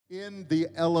in the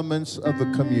elements of the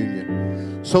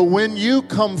communion. So when you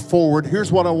come forward, here's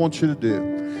what I want you to do.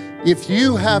 If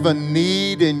you have a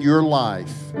need in your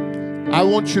life, I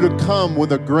want you to come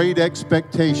with a great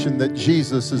expectation that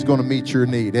Jesus is going to meet your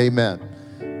need.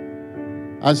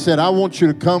 Amen. I said, I want you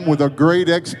to come with a great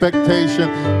expectation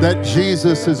that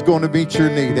Jesus is going to meet your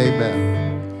need.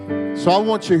 Amen. So I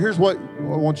want you, here's what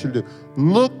I want you to do.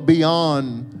 Look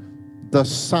beyond the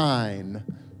sign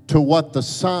to what the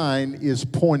sign is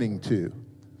pointing to.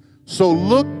 So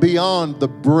look beyond the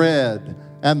bread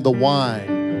and the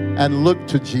wine and look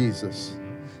to Jesus.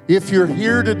 If you're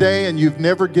here today and you've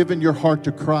never given your heart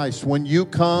to Christ, when you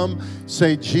come,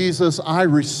 say, Jesus, I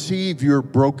receive your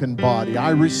broken body.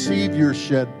 I receive your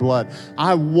shed blood.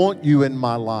 I want you in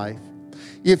my life.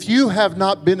 If you have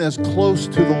not been as close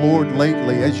to the Lord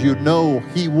lately as you know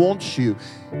He wants you,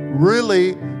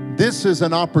 really, this is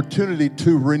an opportunity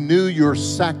to renew your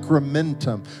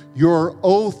sacramentum, your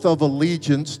oath of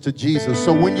allegiance to Jesus.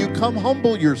 So when you come,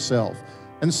 humble yourself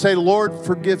and say, Lord,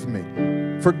 forgive me.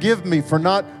 Forgive me for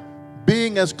not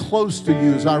being as close to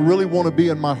you as I really want to be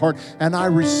in my heart. And I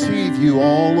receive you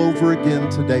all over again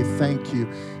today. Thank you.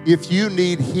 If you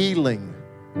need healing,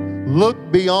 look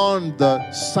beyond the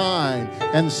sign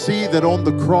and see that on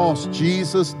the cross,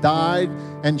 Jesus died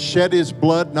and shed His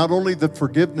blood, not only the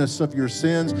forgiveness of your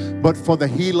sins, but for the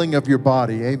healing of your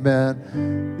body.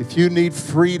 Amen. If you need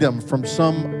freedom from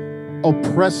some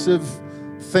oppressive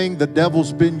thing the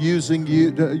devil's been using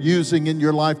in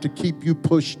your life to keep you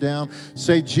pushed down,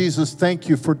 say, Jesus, thank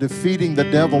you for defeating the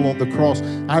devil on the cross.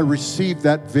 I receive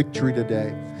that victory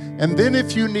today. And then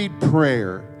if you need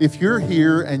prayer, if you're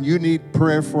here and you need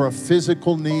prayer for a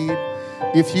physical need,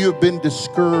 if you have been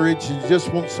discouraged and you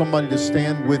just want somebody to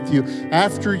stand with you,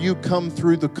 after you come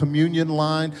through the communion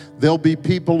line, there'll be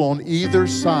people on either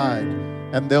side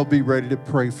and they'll be ready to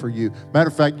pray for you. Matter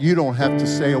of fact, you don't have to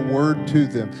say a word to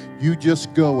them. You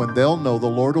just go and they'll know. The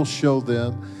Lord will show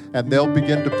them and they'll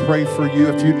begin to pray for you.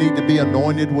 If you need to be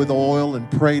anointed with oil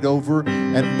and prayed over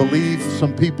and believe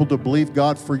some people to believe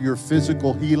God for your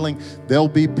physical healing, there'll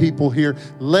be people here.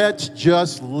 Let's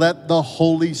just let the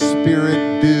Holy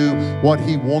Spirit do what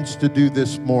He wants to do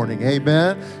this morning.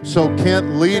 Amen. So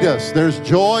Kent, lead us. There's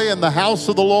joy in the house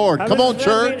of the Lord. Come on,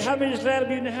 church. How many is glad to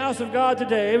be in the house of God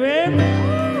today? Amen.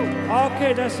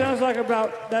 Okay, that sounds like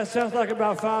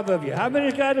about 5 of you. How many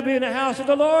is glad to be in the house of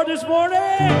the Lord this morning?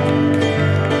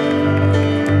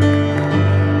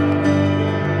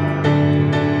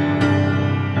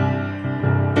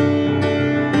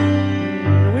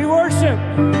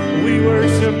 We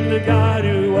worship the God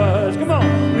who was. Come on.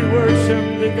 We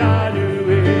worship the God who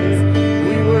is.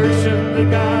 We worship the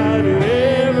God who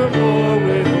evermore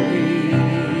will be.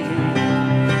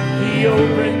 He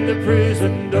opened the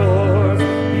prison door.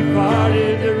 He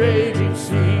parted the raging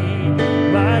sea.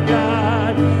 My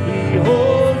God, He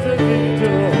holds the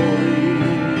victory.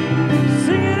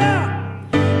 Sing it out.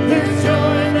 There's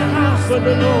joy in the house of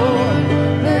the Lord.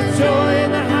 There's joy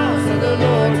in the house of the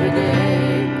Lord today.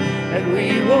 And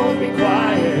we won't be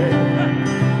quiet.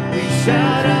 We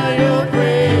shout out your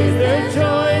praise. There's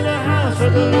joy in the house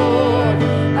of the Lord.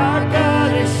 Our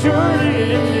God is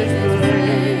surely in this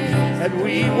place. And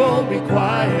we won't be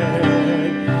quiet.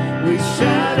 We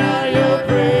shout out your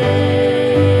praise.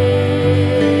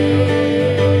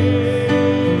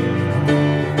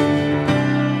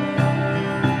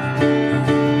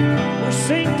 We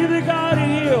sing to the God who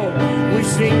healed. We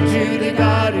sing to the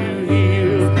God who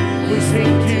healed. We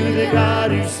sing to the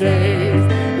God who saves.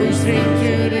 We sing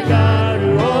to the God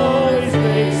who always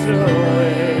makes a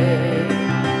way.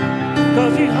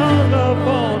 'Cause He hung up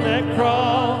on that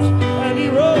cross and He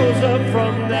rose up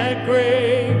from that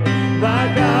grave. My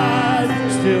God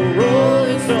still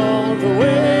rolling songs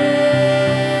away.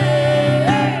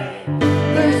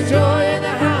 There's joy in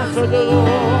the house of the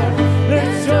Lord.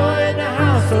 There's joy in the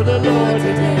house of the Lord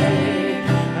today.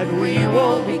 And we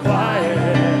won't be quiet.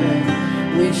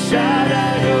 We shout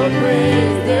out your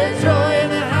praise. There's joy in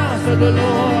the house of the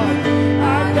Lord.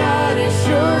 Our God is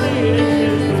surely in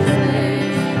His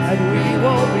place. And we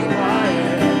won't be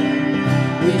quiet.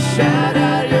 We shout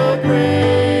out your praise.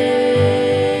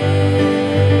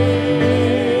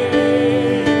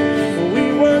 We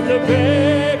were the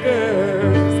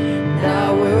beggars, now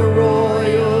we're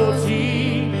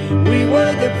royalty. We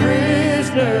were the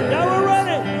prisoners, now we're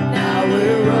running. Now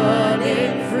we're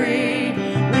running free.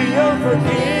 We are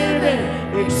forgiven,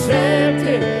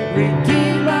 accepted,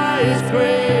 redeemed by His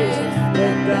grace.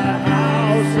 Let the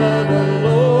house of the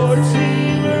Lord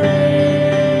sing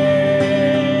praise.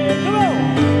 Come on!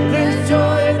 There's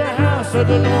joy in the house of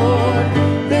the Lord.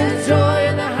 There's joy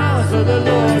in the house of the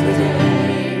Lord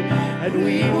today. And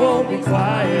we won't be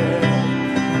quiet.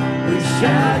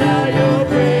 shout out your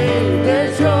praise.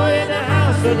 There's joy in the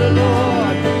house of the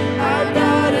Lord. Our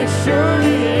God is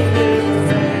surely in this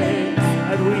place,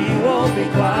 and we won't be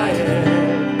quiet.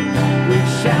 We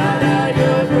shout out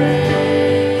your praise.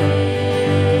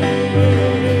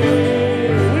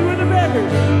 We were the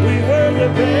beggars. We were the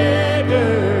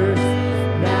beggars.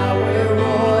 Now we're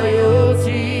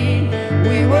royalty.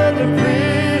 We were the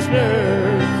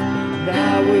prisoners.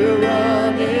 Now we're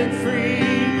running free.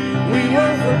 We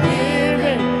were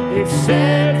forgiven,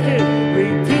 accepted,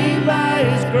 redeemed by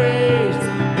His grace.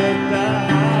 Let the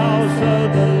house of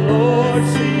the Lord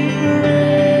sing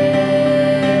praise.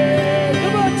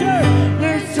 Come on, church.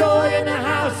 There's joy in the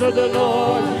house of the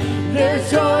Lord. There's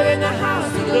joy in the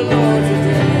house of the Lord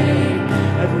today,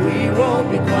 and we won't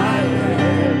be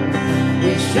quiet.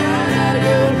 We shout out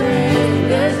your praise.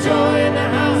 There's joy in the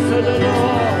house of the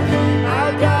Lord.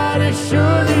 Our God is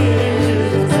surely in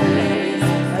His place,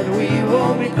 and we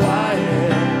won't be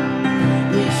quiet.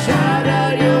 We shout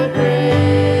out your praise.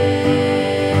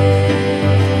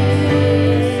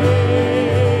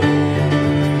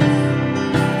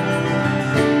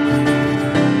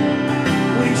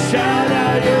 We shout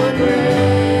out your praise.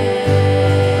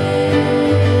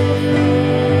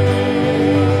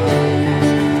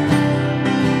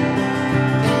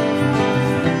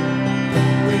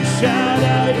 We shout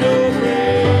out your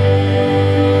praise.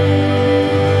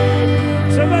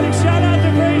 Somebody shout out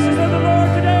the praises of the Lord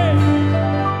today.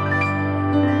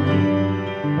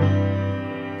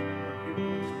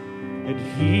 And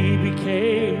He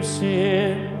became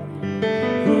sin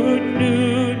who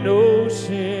knew no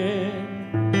sin,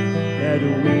 that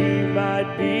we might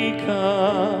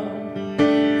become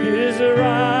His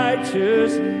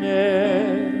righteousness.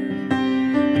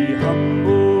 He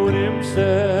humbled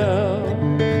Himself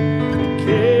and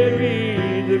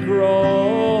carried the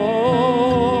cross.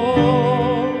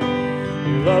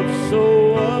 Love so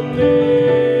amazing,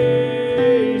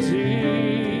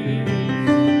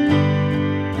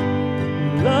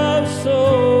 love so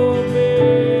amazing.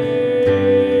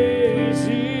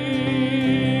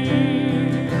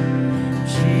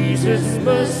 Jesus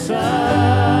Messiah,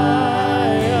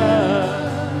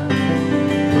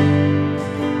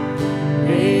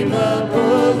 name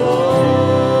above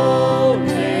all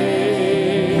names,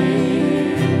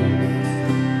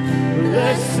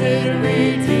 blessed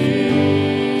Redeemer,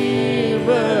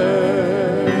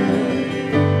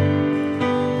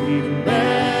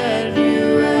 Emmanuel,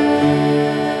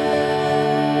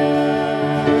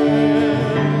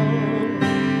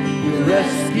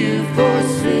 rescue for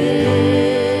sinners,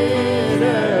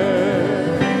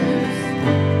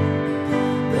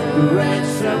 the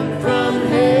ransom from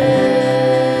heaven.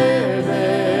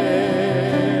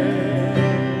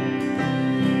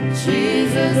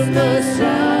 Jesus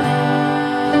Messiah,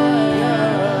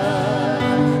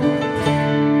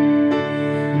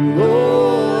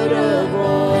 Lord of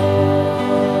all.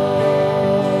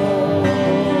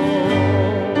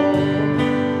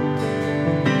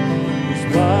 His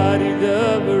body the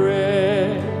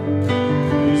bread,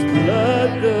 His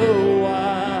blood the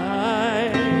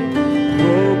wine,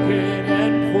 broken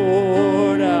and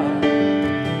poured out,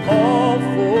 all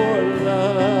for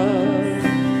love.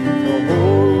 The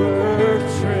whole earth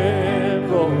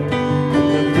trembled, and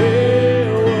the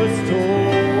veil was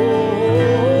torn.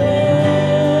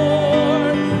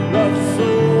 Love so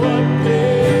amazing,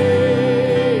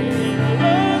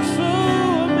 love so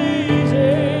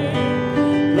amazing,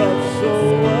 love so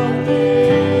amazing.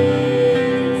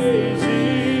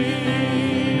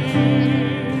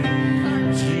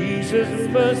 Jesus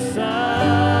Messiah,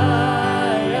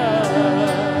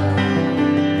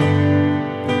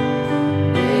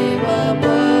 name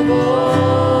above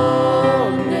all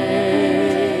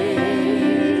names,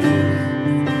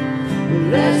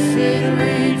 blessed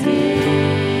Redeemer,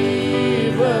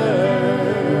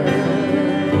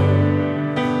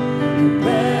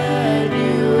 Emmanuel,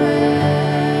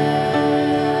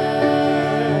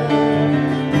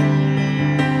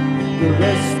 the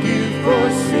rescue for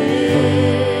sinners,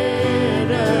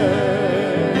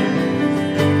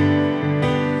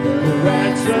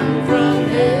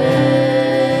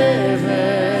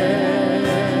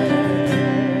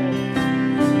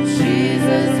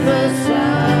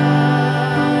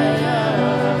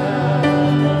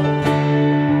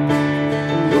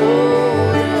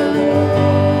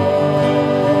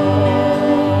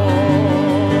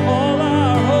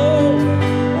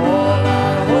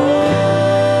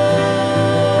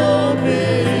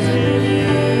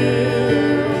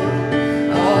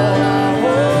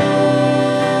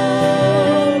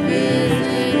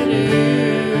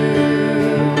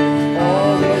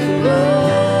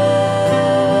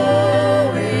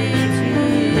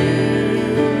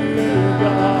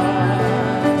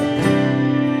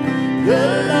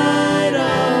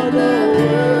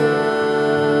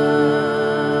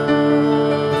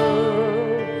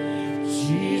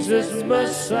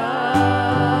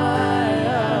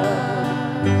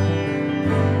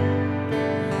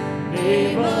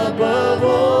 name above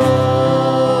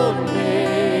all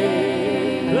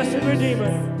names. Blessed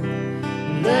Redeemer,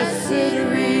 blessed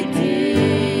Redeemer,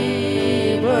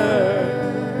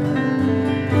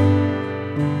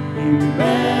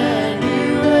 Emmanuel.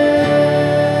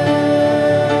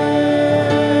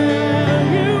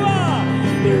 You are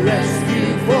the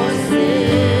rescue for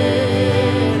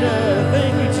sinners.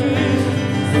 Thank you, Jesus.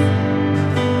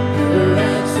 The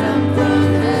ransom from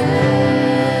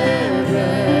heaven.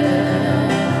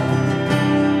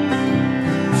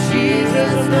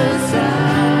 Jesus Messiah,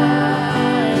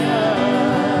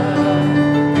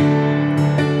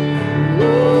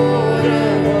 Lord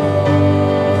of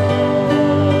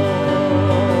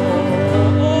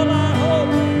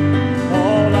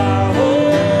all our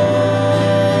hope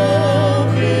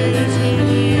is in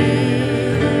you.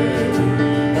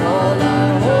 All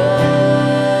our hope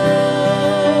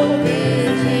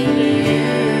is in you.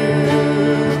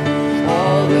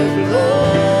 All the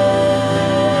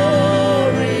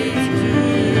glory to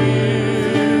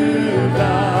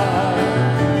God,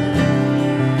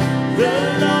 the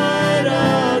light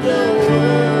of the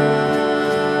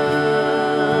world.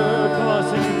 Come on,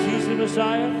 sing it, Jesus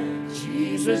Messiah.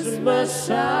 Jesus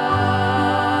Messiah.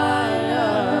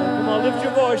 Come on, lift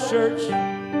your voice, church.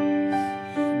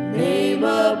 Name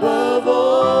above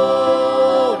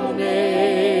all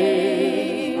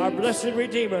names. Our blessed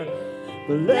Redeemer.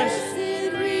 Blessed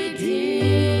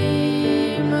Redeemer.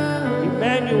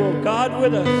 Emmanuel, God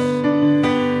with us.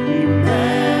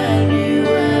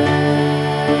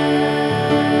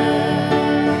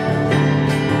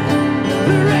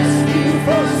 The rescue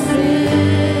for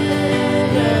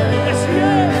sinners. Yes,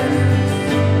 yes.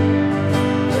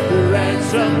 The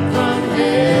ransom from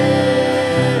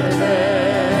heaven.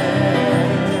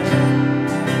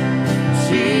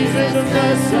 Jesus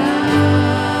Messiah,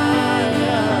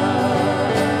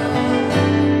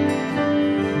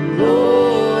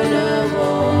 Lord of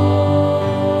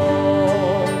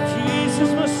all.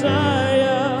 Jesus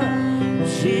Messiah,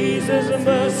 Jesus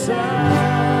Messiah,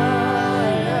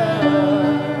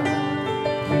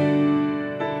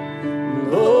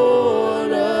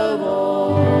 Lord of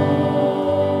all.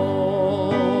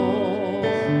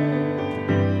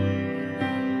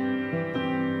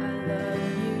 I love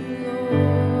you,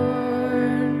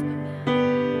 Lord,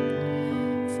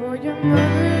 for your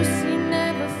mercy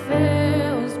never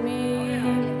fails me.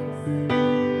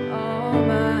 All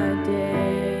my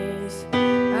days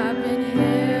I've been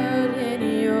held in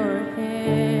your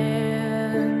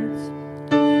hands.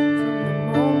 From the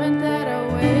moment that I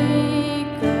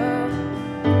wake up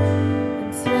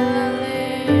until I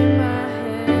lay my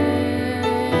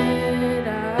head, I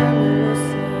will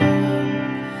sing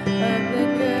of the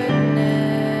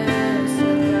goodness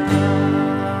of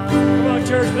God. Come on,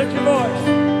 church, lift your voice.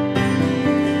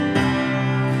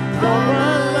 All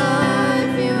my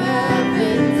life you have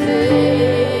been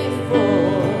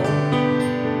faithful.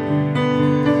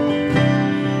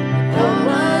 All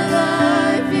my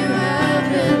life you have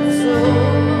been so,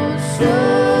 so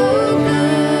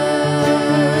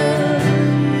good.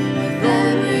 With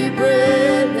every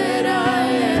breath that I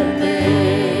am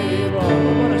able, I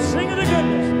want to sing of the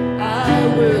goodness. I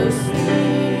will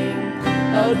sing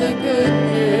of the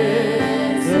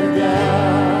goodness of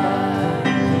God.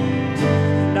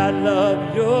 And I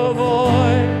love your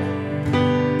voice.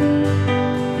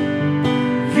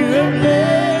 You have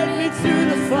led me through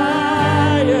the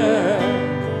fire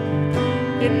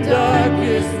in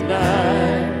darkest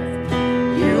night.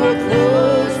 You are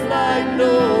close like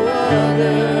no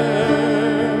other.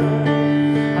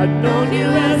 I've known you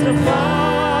as a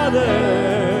father.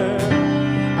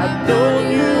 I've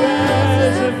known you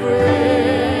as a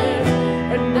friend,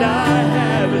 and I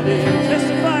have lived.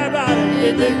 Testify about it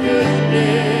in the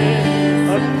goodness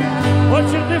of God. Why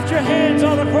don't you lift your hands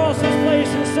all across this place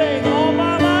and sing, all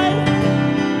my life,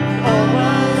 All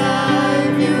my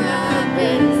life you have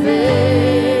been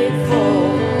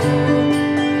faithful.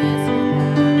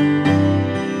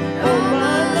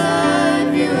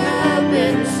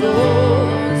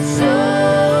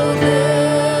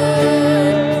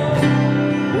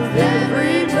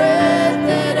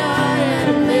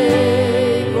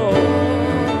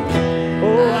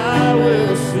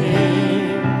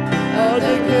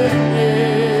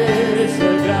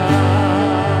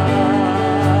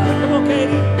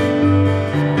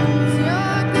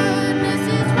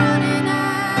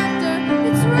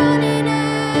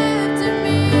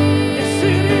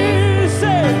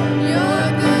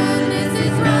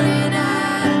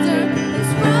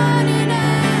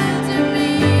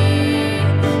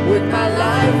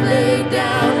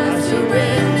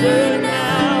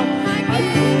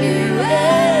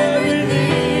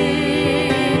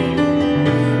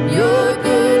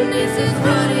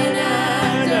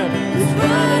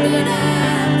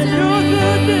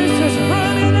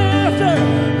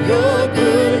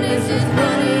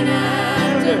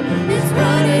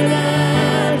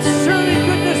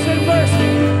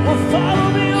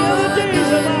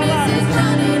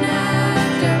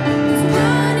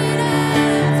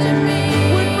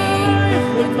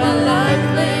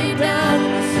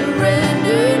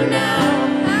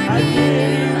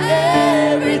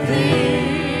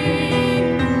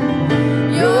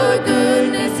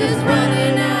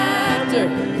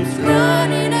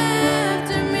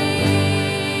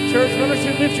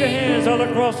 all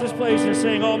across this place and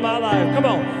sing all my life. Come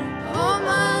on. All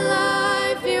my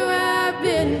life you have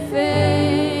been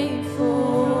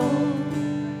faithful.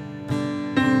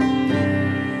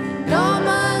 And all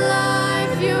my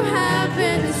life you have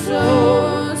been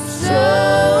so,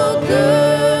 so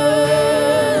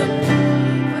good.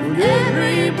 With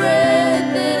every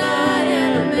breath that I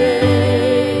am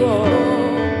able,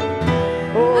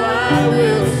 Oh, I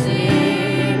will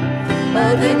sing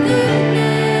of the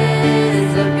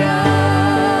goodness of God.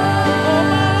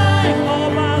 all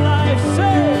my life,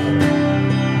 say.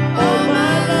 All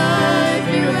my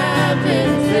life you have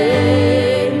been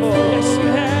faithful. Yes, you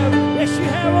have. Yes, you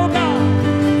have, oh God.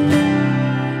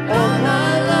 All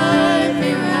my life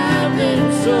you have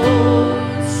been so,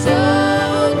 so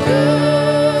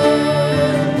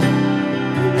good.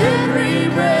 With every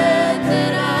breath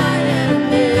that I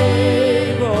am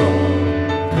able,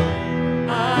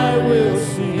 I will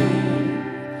sing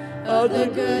of the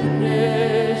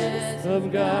goodness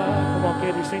of God. Come on,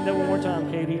 Katie, sing that one more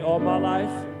time, Katie. All my life.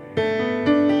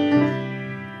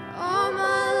 all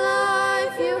my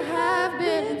life you have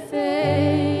been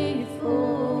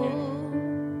faithful.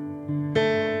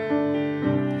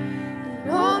 And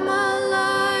all my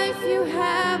life you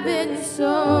have been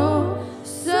so,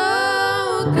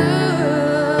 so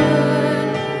good.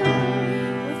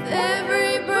 With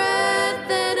every breath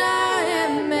that I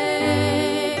am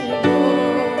able,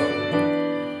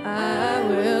 I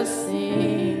will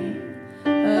sing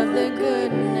of the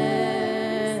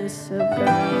goodness of God.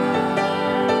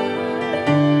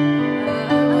 I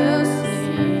will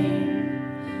sing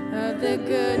of the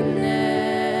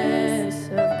goodness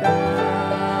of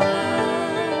God.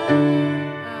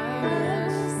 I will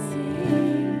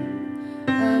sing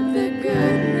of the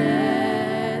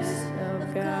goodness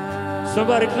of God.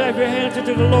 Somebody clap your hands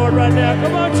into the Lord right now.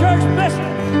 Come on, church, bless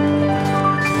him.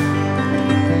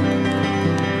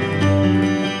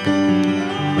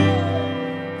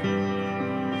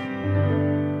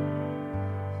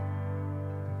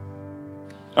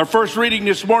 Our first reading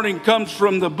this morning comes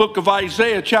from the book of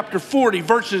Isaiah, chapter 40,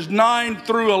 verses 9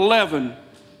 through 11.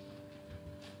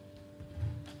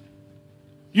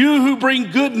 You who bring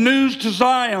good news to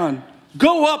Zion,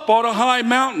 go up on a high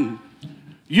mountain.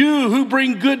 You who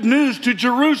bring good news to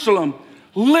Jerusalem,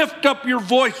 lift up your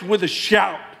voice with a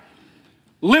shout.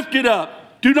 Lift it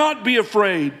up. Do not be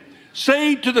afraid.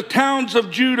 Say to the towns of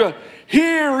Judah,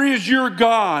 here is your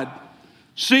God.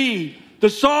 See, the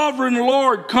sovereign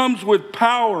Lord comes with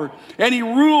power, and he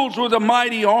rules with a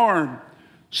mighty arm.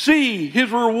 See, his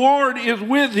reward is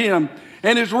with him,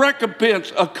 and his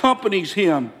recompense accompanies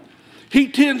him. He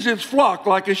tends his flock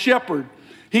like a shepherd.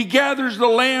 He gathers the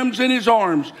lambs in his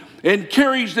arms and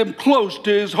carries them close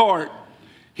to his heart.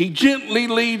 He gently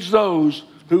leads those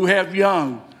who have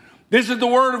young. This is the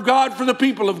word of God for the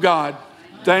people of God.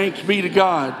 Thanks be to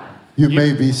God. You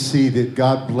may be seated.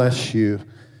 God bless you.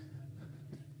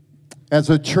 As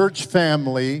a church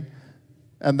family,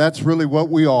 and that's really what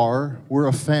we are, we're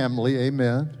a family,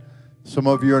 amen. Some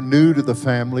of you are new to the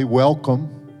family, welcome.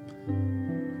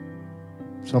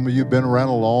 Some of you have been around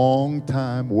a long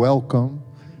time, welcome.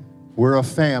 We're a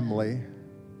family.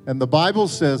 And the Bible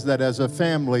says that as a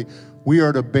family, we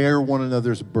are to bear one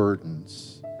another's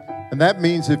burdens. And that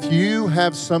means if you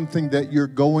have something that you're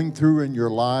going through in your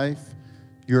life,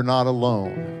 you're not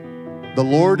alone. The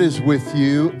Lord is with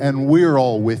you, and we're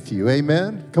all with you.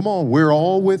 Amen? Come on, we're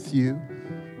all with you.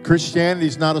 Christianity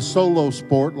is not a solo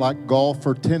sport like golf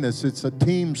or tennis. It's a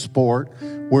team sport.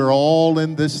 We're all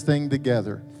in this thing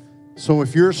together. So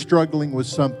if you're struggling with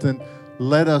something,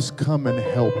 let us come and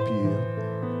help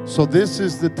you. So this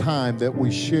is the time that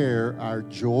we share our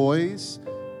joys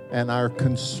and our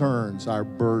concerns, our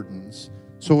burdens.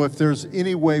 So if there's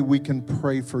any way we can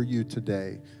pray for you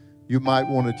today, you might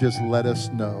want to just let us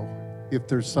know if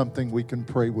there's something we can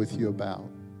pray with you about.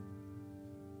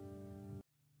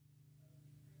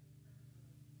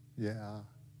 Yeah.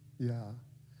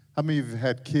 How many of you have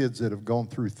had kids that have gone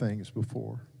through things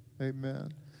before?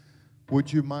 Amen.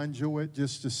 Would you mind, Joette,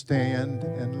 just to stand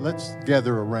and let's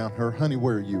gather around her. Honey,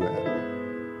 where are you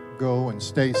at? Go, and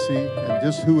Stacy and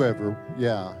just whoever.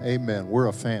 Yeah, amen. We're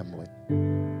a family.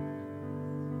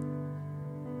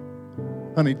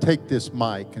 Honey, take this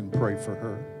mic and pray for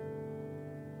her.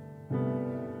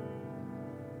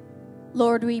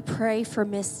 Lord, we pray for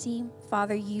Misty.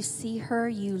 Father, you see her,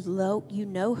 you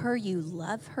know her, you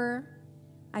love her.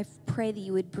 I pray that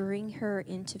you would bring her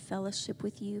into fellowship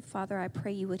with you. Father, I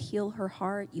pray you would heal her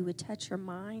heart, you would touch her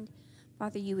mind.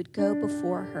 Father, you would go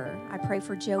before her. I pray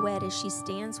for Joette as she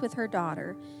stands with her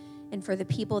daughter and for the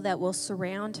people that will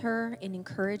surround her and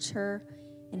encourage her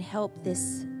and help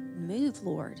this move,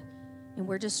 Lord. And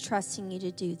we're just trusting you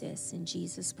to do this in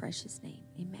Jesus' precious name.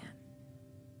 Amen.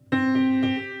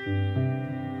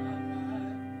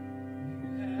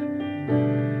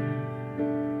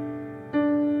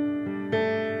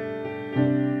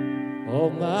 All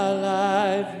my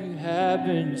life you have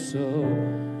been so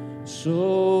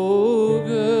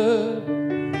good.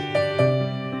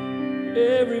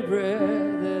 Every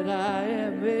breath that I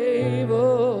am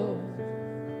able,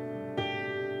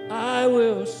 I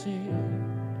will sing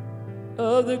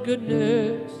of the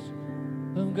goodness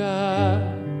of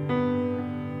God.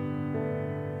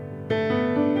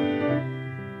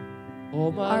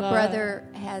 All my Our life. brother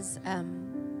has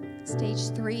stage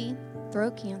 3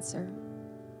 throat cancer,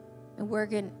 and we're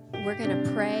gonna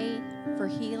pray for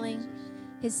healing.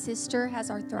 His sister has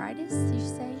arthritis, you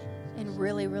say, and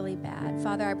really, really bad.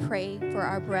 Father, I pray for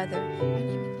our brother. Your name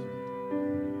again?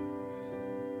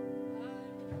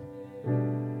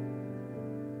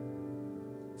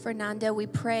 Fernando, we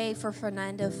pray for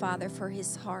Fernando, Father, for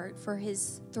his heart, for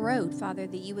his throat, Father,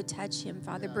 that you would touch him,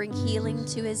 Father. Bring healing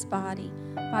to his body.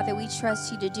 Father, we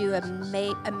trust you to do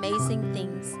amazing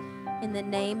things. In the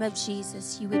name of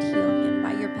Jesus, you would heal him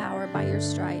by your power, by your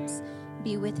stripes.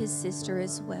 Be with his sister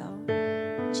as well.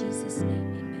 In Jesus'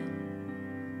 name,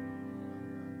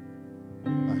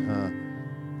 amen.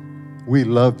 We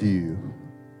love you.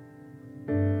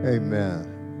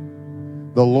 Amen.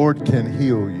 The Lord can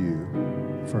heal you,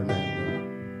 Fernando.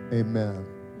 Amen.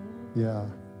 Yeah.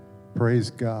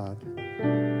 Praise God. He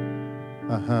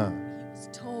was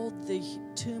told the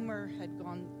tumor had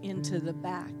gone into the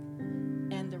back,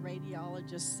 and the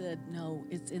radiologist said, no,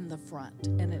 it's in the front,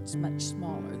 and it's much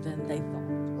smaller than they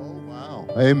thought. Oh, wow.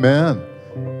 Amen.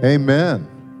 Amen.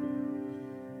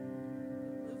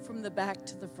 Moved from the back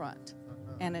to the front,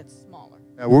 and it's smaller.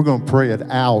 And we're going to pray it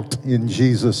out in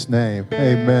Jesus' name.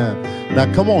 Amen.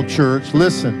 Now, come on, church.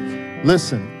 Listen.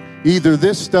 Listen. Either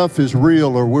this stuff is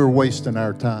real or we're wasting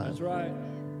our time. That's right.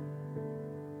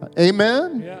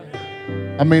 Amen?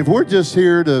 Yeah. I mean, if we're just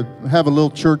here to have a little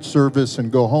church service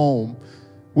and go home,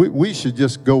 we should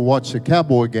just go watch the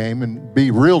Cowboy game and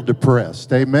be real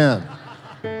depressed. Amen.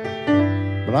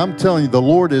 But I'm telling you, the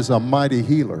Lord is a mighty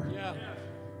healer. Yeah.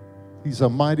 He's a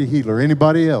mighty healer.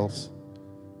 Anybody else?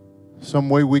 Some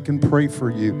way we can pray for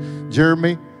you.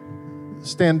 Jeremy,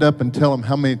 stand up and tell them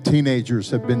how many teenagers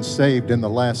have been saved in the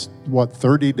last,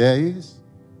 30 days?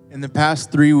 In the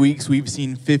past 3 weeks, we've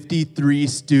seen 53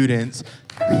 students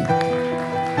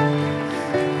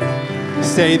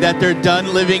say that they're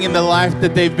done living in the life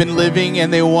that they've been living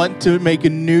and they want to make a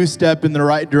new step in the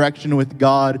right direction with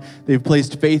God. They've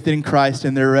placed faith in Christ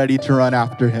and they're ready to run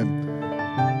after Him.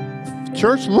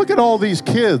 Church, look at all these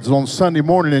kids on Sunday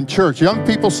morning in church. Young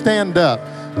people, stand up.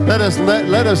 Let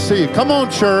us see. Come on,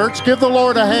 church. Give the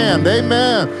Lord a hand.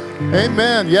 Amen.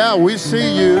 Amen. Yeah, we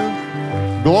see you.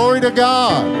 Glory to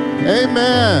God.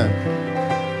 Amen.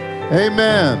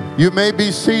 Amen. You may be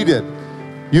seated.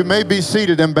 You may be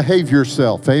seated and behave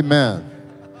yourself. Amen.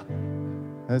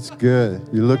 That's good.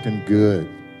 You're looking good.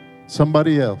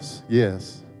 Somebody else.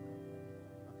 Yes.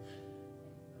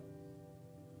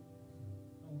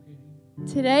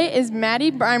 Today is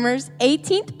Maddie Breimer's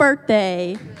 18th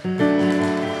birthday.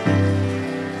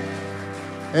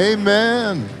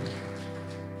 Amen.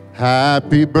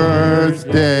 Happy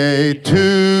birthday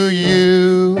to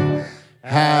you.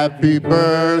 Happy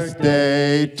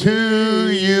birthday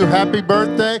to you. Happy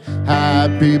birthday.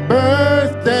 Happy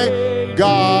birthday.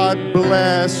 God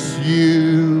bless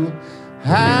you.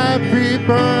 Happy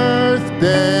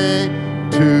birthday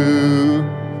to.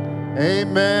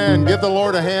 Amen. Give the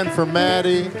Lord a hand for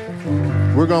Maddie.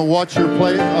 We're going to watch her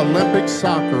play Olympic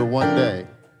soccer one day.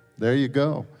 There you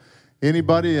go.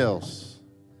 Anybody else?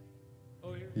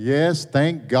 Yes,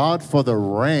 thank God for the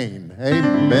rain.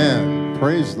 Amen.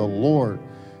 Praise the Lord.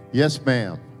 Yes,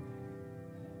 ma'am.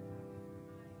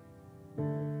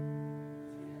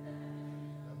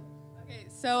 Okay,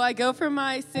 so I go for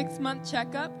my 6-month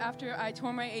checkup after I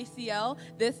tore my ACL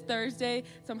this Thursday,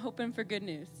 so I'm hoping for good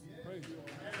news.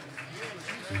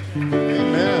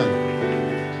 Amen.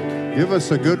 Give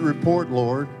us a good report,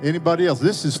 Lord. Anybody else?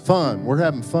 This is fun. We're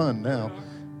having fun now.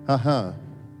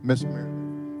 Miss Mary.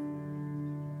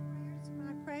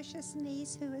 My precious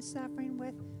niece who is suffering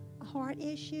with a heart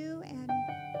issue and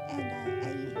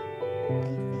AFib.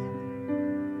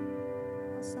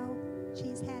 Also,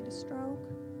 she's had a stroke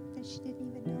that she didn't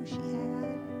even know she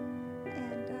had,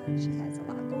 and she has a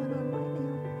lot going on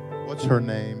right now. What's her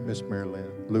name, Miss Marilyn?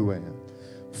 Luann.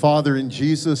 Father, in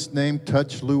Jesus' name,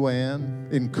 touch Luann,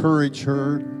 encourage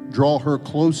her, draw her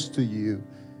close to you,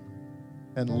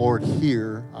 and Lord,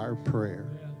 hear our prayer.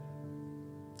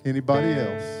 Anybody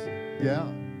else? Yeah.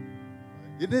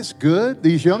 Isn't this good?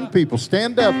 These young people,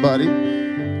 stand up, buddy.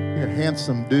 You're a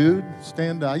handsome dude.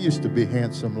 Stand up. I used to be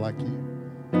handsome like you.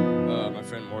 My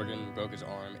friend Morgan broke his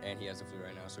arm, and he has the flu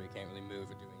right now, so he can't really move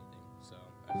or do anything. So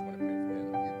I just want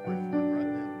to pray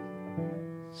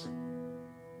for him.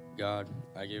 God,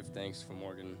 I give thanks for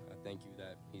Morgan. I thank you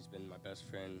that he's been my best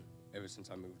friend ever since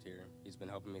I moved here. He's been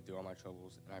helping me through all my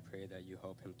troubles, and I pray that you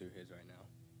help him through his right now.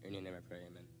 In your name I pray,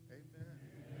 amen.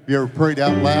 You ever prayed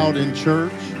out loud in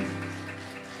church?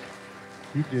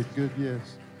 You did good,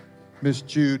 yes. Miss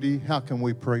Judy, how can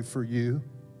we pray for you?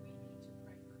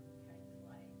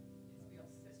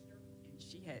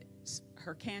 She has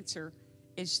her cancer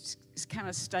is kind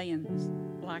of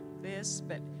staying like this,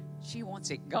 but she wants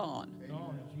it gone.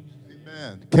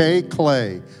 Amen. Kay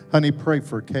Clay. Honey, pray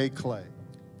for Kay Clay.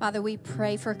 Father, we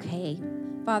pray for Kay.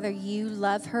 Father, you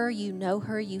love her, you know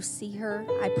her, you see her.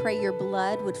 I pray your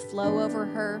blood would flow over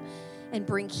her and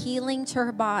bring healing to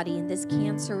her body, and this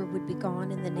cancer would be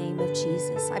gone in the name of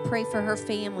Jesus. I pray for her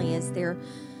family as they're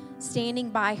standing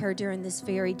by her during this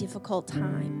very difficult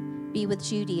time. Be with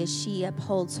Judy as she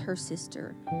upholds her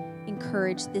sister.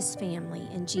 Encourage this family.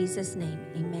 In Jesus' name,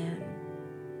 amen.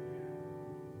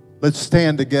 Let's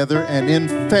stand together and in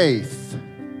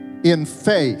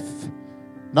faith,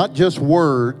 not just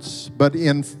words, but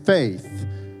in faith,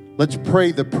 let's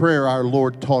pray the prayer our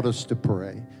Lord taught us to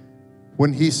pray.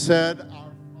 When he said, "Our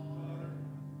Father,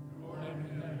 who art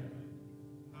in heaven,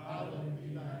 hallowed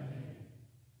be thy name.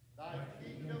 Thy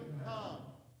kingdom come,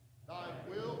 thy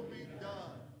will be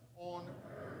done on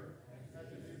earth as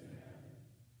it is in heaven.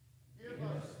 Give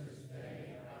us this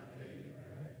day our daily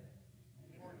bread.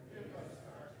 Forgive us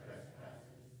our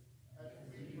trespasses, as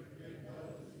we forgive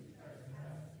those who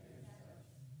trespass against us.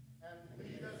 And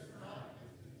lead us not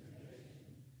into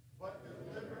temptation, but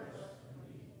deliver us from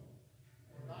evil.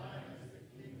 For thine is the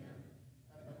kingdom,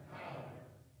 and the power,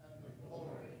 and the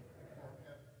glory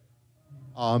forever."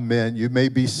 Amen. You may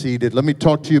be seated. Let me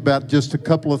talk to you about just a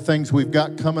couple of things we've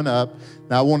got coming up.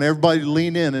 Now, I want everybody to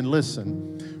lean in and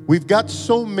listen. We've got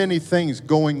so many things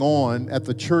going on at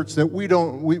the church that we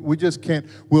just can't.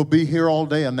 We'll be here all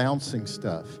day announcing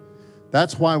stuff.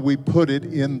 That's why we put it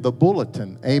in the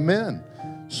bulletin. Amen.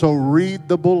 So read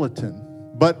the bulletin.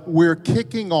 But we're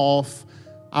kicking off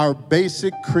our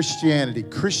basic Christianity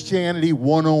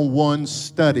 101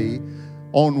 study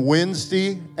on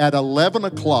Wednesday at 11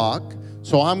 o'clock.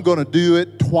 So I'm going to do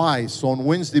it twice on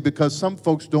Wednesday because some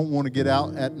folks don't want to get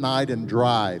out at night and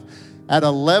drive. At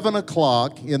 11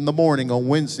 o'clock in the morning on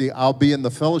Wednesday, I'll be in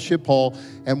the fellowship hall,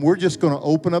 and we're just going to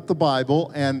open up the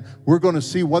Bible, and we're going to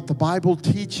see what the Bible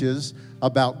teaches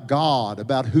about God,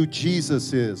 about who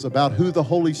Jesus is, about who the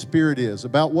Holy Spirit is,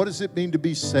 about what does it mean to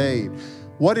be saved.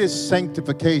 What is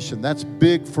sanctification? That's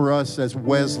big for us as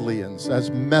Wesleyans,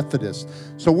 as Methodists.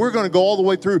 So we're going to go all the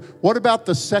way through. What about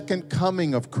the second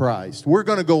coming of Christ? We're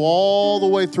going to go all the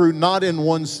way through, not in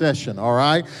one session, all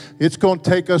right? It's going to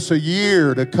take us a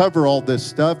year to cover all this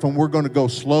stuff, and we're going to go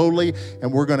slowly,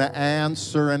 and we're going to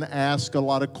answer and ask a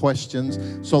lot of questions.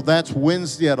 So that's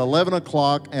Wednesday at 11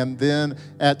 o'clock, and then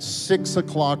at 6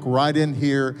 o'clock right in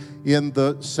here in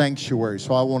the sanctuary.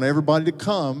 So I want everybody to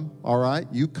come, all right?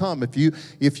 You come.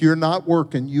 If you're not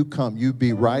working, you come. You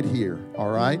be right here,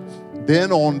 all right?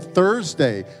 Then on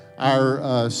Thursday,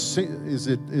 our is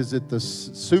it the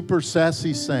Super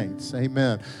Sassy Saints?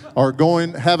 Amen. Are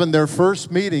having their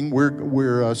first meeting.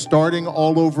 We're starting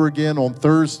all over again on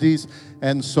Thursdays,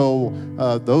 and so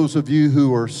those of you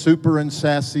who are super and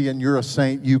sassy and you're a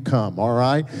saint, you come. All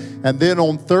right. And then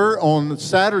on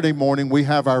Saturday morning we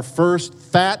have our first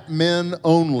Fat Men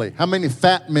Only. How many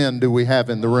fat men do we have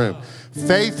in the room?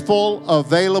 Faithful,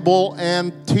 available,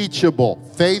 and teachable.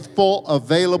 Faithful,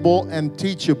 available, and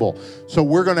teachable. So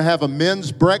we're going to have a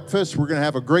men's breakfast. We're going to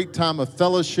have a great time of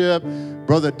fellowship.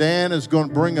 Brother Dan is going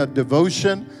to bring a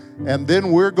devotion. And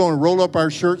then we're going to roll up our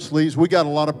shirt sleeves. We got a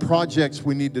lot of projects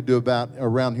we need to do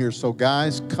around here. So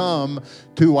guys, come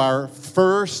to our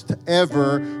first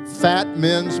ever Fat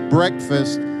Men's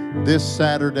Breakfast this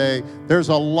Saturday. There's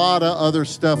a lot of other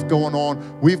stuff going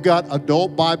on. We've got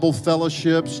adult Bible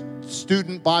fellowships,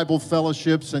 student Bible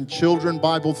fellowships, and children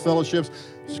Bible fellowships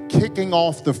kicking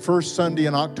off the first Sunday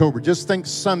in October. Just think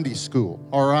Sunday school,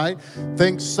 all right?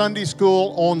 Think Sunday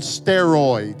school on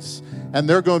steroids. And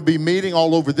they're going to be meeting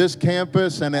all over this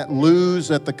campus and at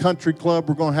Lou's, at the country club.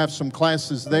 We're going to have some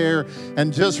classes there.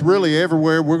 And just really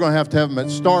everywhere. We're going to have them at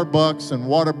Starbucks and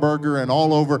Whataburger and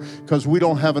all over because we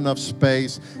don't have enough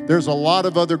space. There's a lot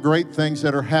of other great things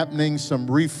that are happening.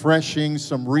 Some refreshing,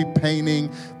 some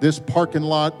repainting. This parking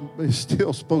lot is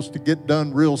still supposed to get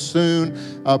done real soon.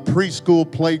 A preschool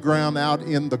playground out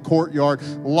in the courtyard.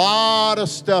 A lot of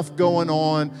stuff going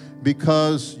on.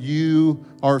 because you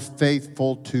are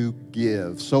faithful to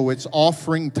give. So it's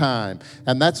offering time,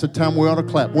 and that's the time we ought to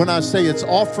clap. When I say it's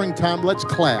offering time, let's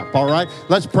clap, all right?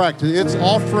 Let's practice. It's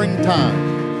offering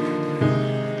time.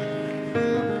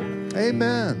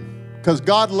 Amen. Because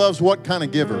God loves what kind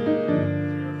of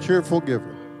giver? Cheerful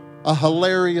giver. A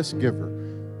hilarious giver.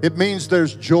 It means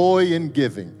there's joy in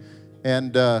giving.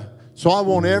 And so I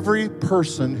want every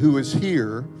person who is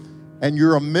here and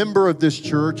you're a member of this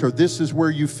church, or this is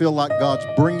where you feel like God's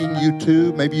bringing you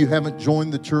to. Maybe you haven't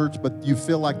joined the church, but you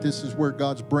feel like this is where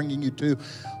God's bringing you to.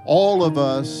 All of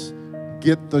us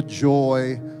get the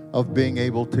joy of being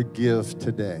able to give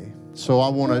today. So I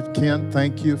want to, Ken,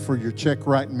 thank you for your check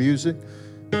writing music.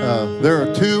 There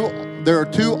are two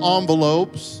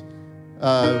envelopes.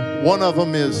 One of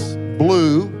them is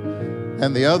blue,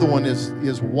 and the other one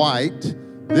is white.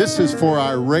 This is for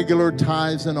our regular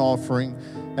tithes and offering,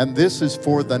 and this is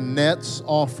for the Nets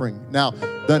offering. Now,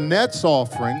 the Nets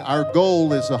offering, our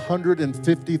goal is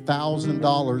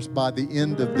 $150,000 by the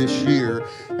end of this year,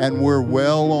 and we're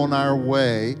well on our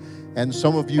way. And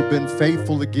some of you have been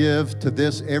faithful to give to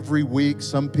this every week.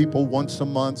 Some people once a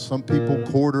month, some people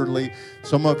quarterly.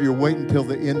 Some of you are waiting until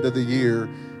the end of the year.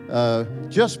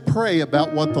 Just pray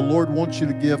about what the Lord wants you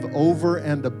to give over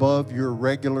and above your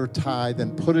regular tithe,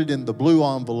 and put it in the blue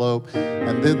envelope,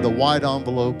 and then the white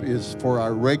envelope is for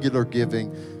our regular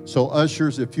giving. So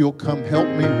ushers, if you'll come help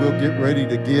me, we'll get ready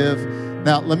to give.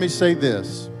 Now, let me say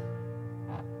this.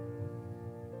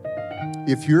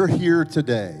 If you're here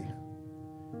today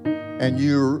and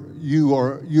you're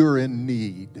in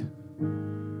need,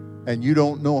 and you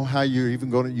don't know how you're even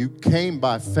going to, you came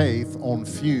by faith on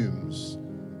fumes,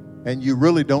 and you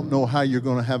really don't know how you're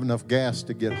going to have enough gas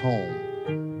to get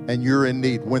home, and you're in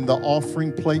need. When the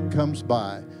offering plate comes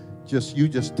by, you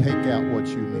just take out what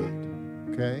you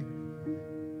need, okay?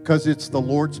 Because it's the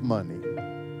Lord's money,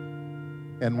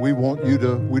 and we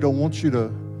don't want you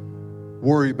to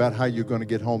worry about how you're going to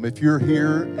get home. If you're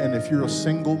here and if you're a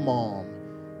single mom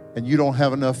and you don't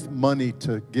have enough money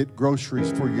to get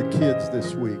groceries for your kids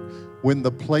this week, when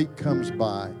the plate comes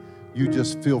by, you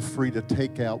just feel free to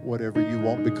take out whatever you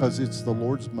want, because it's the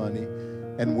Lord's money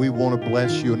and we want to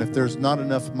bless you. And if there's not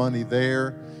enough money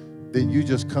there, then you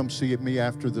just come see me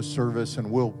after the service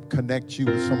and we'll connect you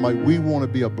with somebody. We want to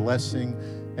be a blessing,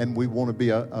 and we want to be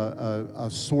a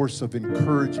source of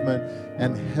encouragement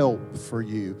and help for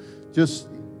you. Just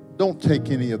don't take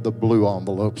any of the blue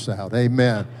envelopes out.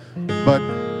 Amen. But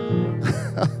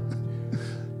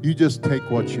you just take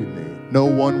what you need. No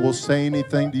one will say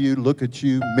anything to you, look at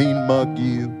you, mean mug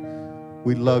you.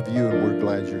 We love you, and we're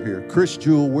glad you're here. Chris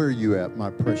Jewell, where are you at, my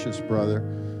precious brother?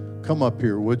 Come up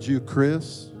here, would you,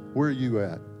 Chris? Where are you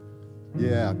at?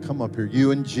 Yeah, come up here.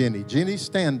 You and Jenny. Jenny,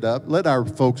 stand up. Let our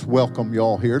folks welcome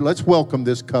y'all here. Let's welcome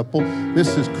this couple.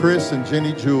 This is Chris and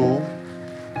Jenny Jewell.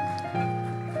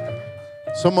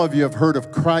 Some of you have heard of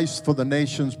Christ for the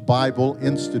Nations Bible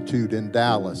Institute in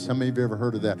Dallas. How many of you ever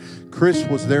heard of that? Chris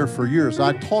was there for years.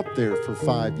 I taught there for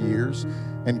 5 years,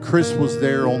 and Chris was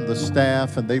there on the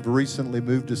staff, and they've recently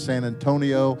moved to San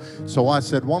Antonio. So I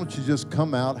said, why don't you just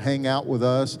come out, hang out with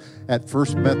us at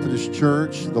First Methodist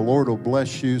Church? The Lord will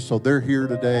bless you. So they're here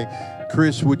today.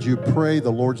 Chris, would you pray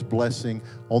the Lord's blessing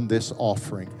on this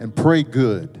offering? And pray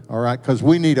good, all right? Because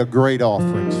we need a great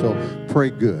offering, so pray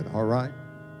good, all right?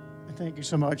 Thank you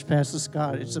so much, Pastor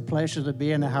Scott. It's a pleasure to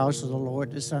be in the house of the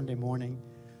Lord this Sunday morning.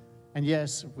 And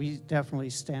yes, we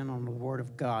definitely stand on the word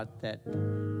of God that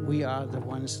we are the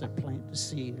ones that plant the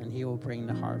seed and he will bring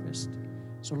the harvest.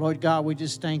 So Lord God, we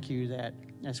just thank you that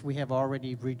as we have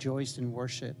already rejoiced in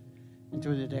worship and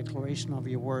through the declaration of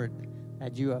your word,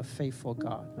 that you are faithful,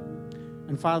 God.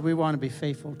 And Father, we want to be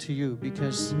faithful to you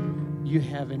because you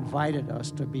have invited us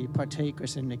to be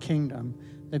partakers in the kingdom,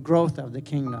 the growth of the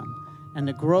kingdom, and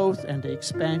the growth and the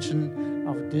expansion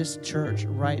of this church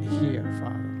right here,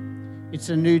 Father. It's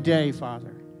a new day,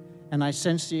 Father. And I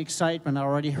sense the excitement. I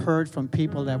already heard from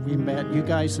people that we met. You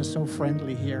guys are so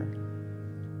friendly here.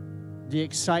 The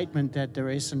excitement that there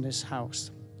is in this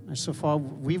house. And so far,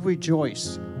 we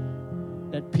rejoice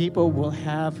that people will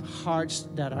have hearts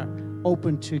that are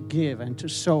open to give and to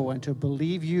sow and to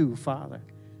believe you, Father,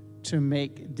 to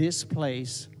make this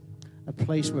place a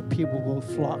place where people will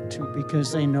flock to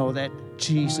because they know that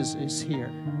Jesus is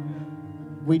here.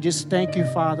 We just thank you,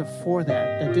 Father, for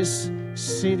that this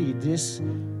city, this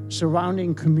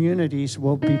surrounding communities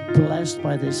will be blessed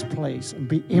by this place and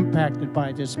be impacted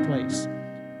by this place.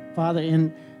 Father,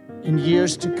 in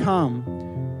years to come,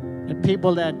 the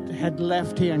people that had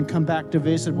left here and come back to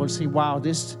visit will see, wow,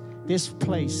 this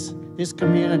place, this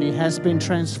community has been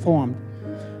transformed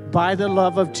by the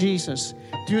love of Jesus,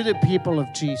 through the people of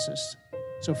Jesus.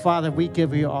 So, Father, we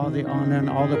give you all the honor and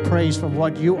all the praise for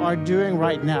what you are doing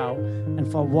right now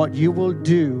and for what you will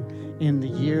do in the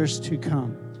years to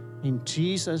come. In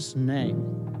Jesus' name,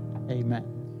 amen.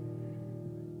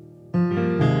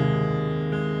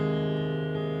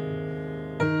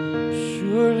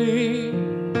 Surely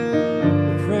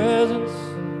the presence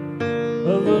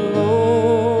of the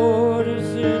Lord is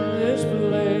in this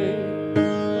place.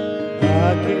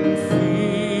 I can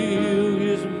feel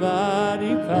his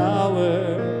mighty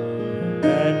power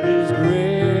and his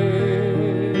grace.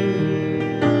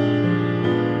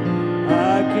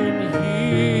 I can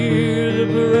hear the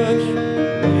brush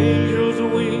of angels'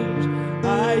 wings.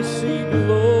 I see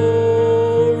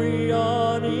glory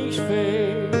on each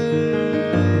face.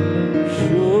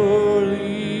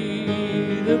 Surely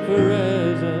the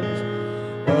presence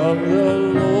of the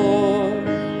Lord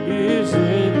is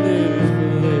in this place.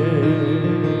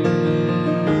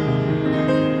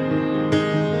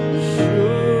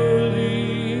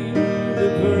 Surely the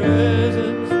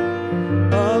presence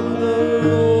of the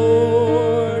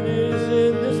Lord is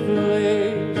in this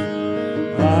place.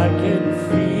 I can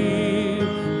feel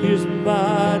his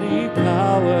mighty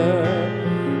power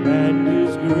and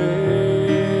his grace.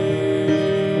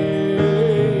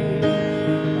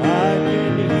 I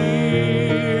can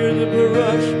hear the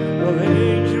brush of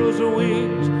angels'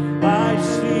 wings. I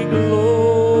see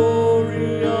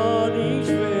glory on each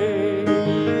face.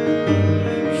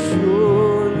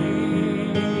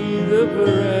 Surely the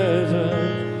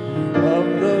presence of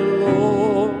the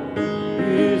Lord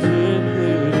is in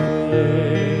this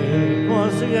place. Come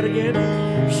on, sing that again.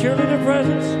 Surely the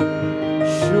presence.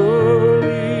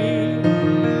 Surely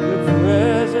the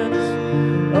presence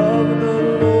of the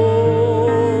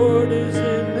Lord is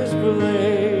in this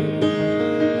place.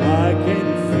 I can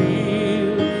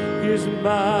feel his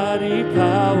mighty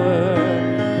power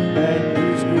and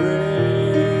his grace.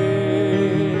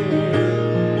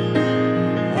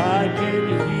 I can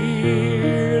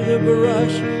hear the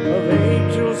brush of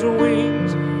angels'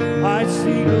 wings. I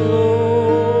see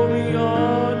glory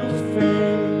on his face.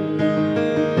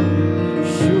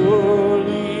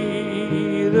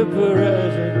 Surely the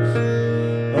presence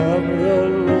of the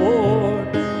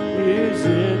Lord is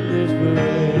in this place.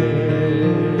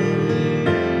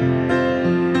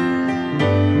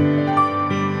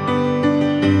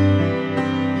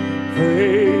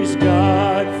 Praise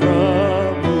God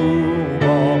from whom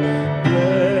all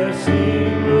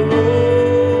blessings flow.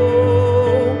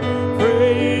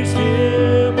 Praise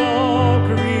him, all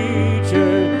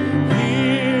creatures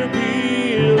here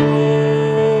below.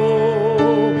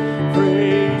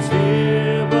 Praise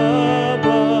him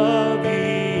above the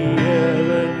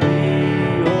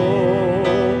heavenly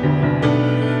host.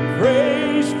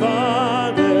 Praise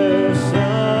Father,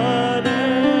 Son,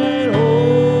 and Holy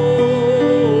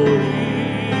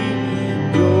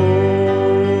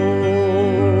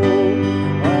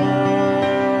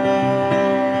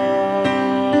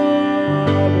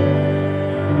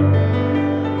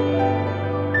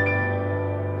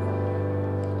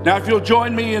Now, if you'll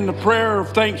join me in the prayer of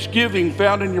thanksgiving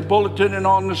found in your bulletin and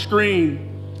on the screen.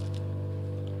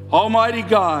 Almighty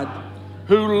God,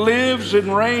 who lives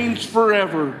and reigns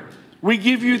forever, we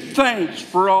give you thanks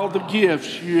for all the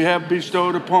gifts you have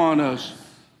bestowed upon us.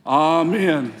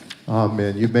 Amen.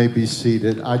 Amen. You may be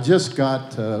seated. I just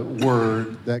got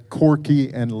word that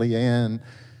Corky and Leanne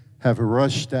have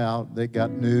rushed out. They got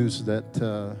news that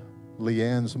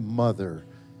Leanne's mother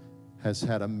has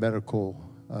had a medical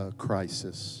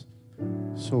crisis.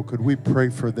 So could we pray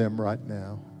for them right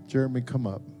now? Jeremy, come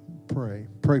up. Pray.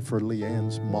 Pray for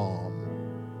Leanne's mom.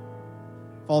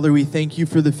 Father, we thank you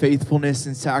for the faithfulness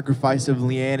and sacrifice of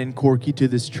Leanne and Corky to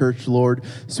this church, Lord.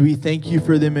 So we thank you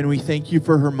for them, and we thank you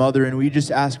for her mother. And we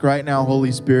just ask right now,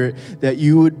 Holy Spirit, that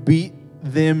you would beat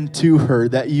them to her,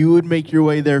 that you would make your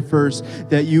way there first,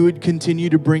 that you would continue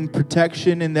to bring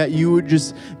protection, and that you would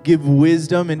just give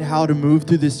wisdom in how to move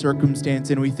through this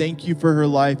circumstance. And we thank you for her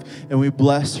life, and we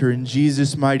bless her in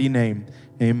Jesus' mighty name.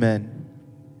 Amen.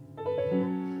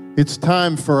 It's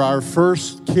time for our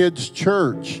first kids'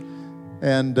 church.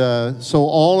 And so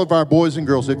all of our boys and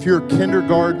girls, if you're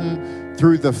kindergarten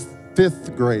through the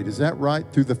 5th grade, is that right?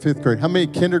 Through the 5th grade. How many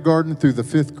kindergarten through the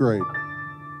 5th grade?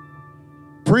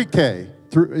 Pre-K.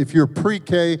 If you're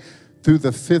pre-K through the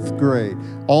 5th grade,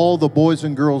 all the boys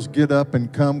and girls get up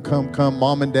and come.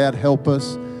 Mom and Dad, help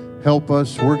us.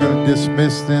 We're going to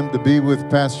dismiss them to be with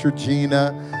Pastor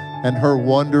Gina and her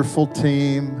wonderful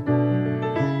team.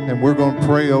 And we're going to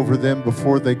pray over them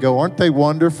before they go. Aren't they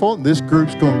wonderful? And this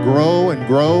group's going to grow and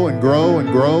grow and grow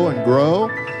and grow and grow.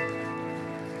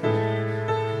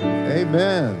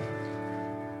 Amen.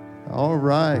 All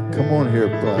right. Come on here,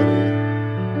 buddy.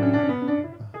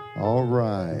 All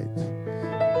right.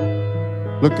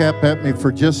 Look up at me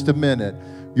for just a minute.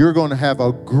 You're going to have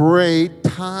a great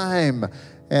time.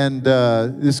 And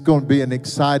this is going to be an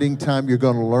exciting time. You're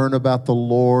going to learn about the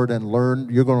Lord and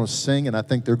you're going to sing, and I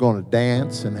think they're going to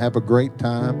dance and have a great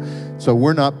time. So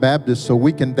we're not Baptists, so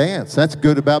we can dance. That's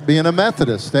good about being a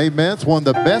Methodist. Amen. It's one of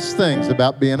the best things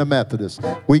about being a Methodist.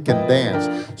 We can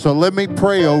dance. So let me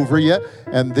pray over you,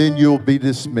 and then you'll be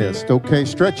dismissed. Okay?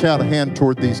 Stretch out a hand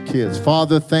toward these kids.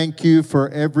 Father, thank you for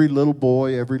every little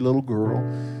boy, every little girl.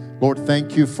 Lord,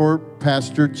 thank you for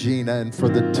Pastor Gina and for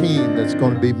the team that's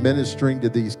going to be ministering to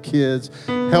these kids.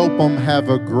 Help them have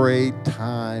a great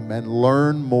time and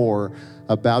learn more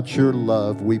about your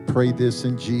love. We pray this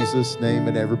in Jesus' name,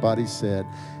 and everybody said,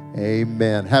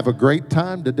 amen. Have a great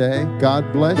time today.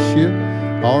 God bless you.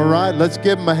 All right, let's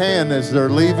give them a hand as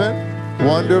they're leaving.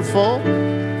 Wonderful,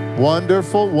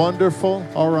 wonderful, wonderful.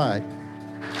 All right.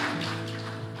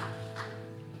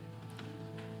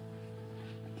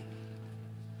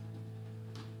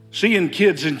 Seeing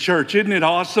kids in church, isn't it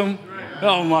awesome?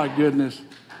 Oh my goodness.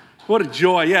 What a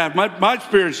joy. Yeah, my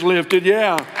spirit's lifted,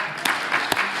 yeah.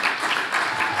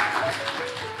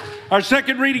 Our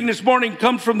second reading this morning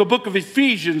comes from the book of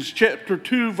Ephesians, chapter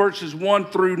 2, verses 1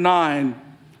 through 9.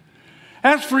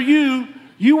 As for you,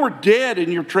 you were dead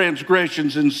in your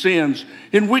transgressions and sins,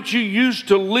 in which you used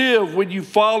to live when you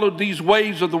followed these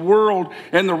ways of the world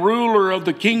and the ruler of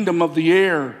the kingdom of the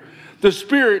air, the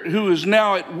Spirit who is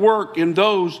now at work in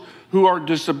those who are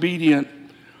disobedient.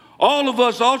 All of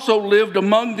us also lived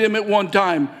among them at one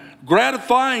time,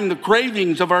 gratifying the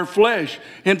cravings of our flesh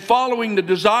and following the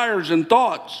desires and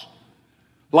thoughts.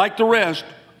 Like the rest,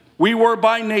 we were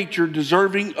by nature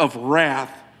deserving of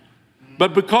wrath.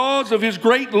 But because of his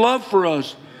great love for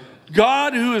us,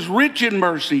 God, who is rich in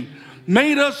mercy,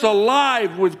 made us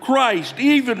alive with Christ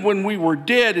even when we were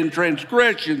dead in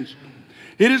transgressions.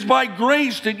 It is by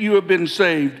grace that you have been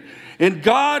saved. And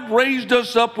God raised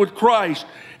us up with Christ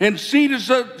and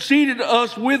seated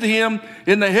us with him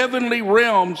in the heavenly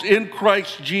realms in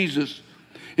Christ Jesus,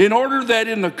 in order that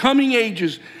in the coming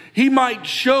ages he might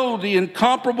show the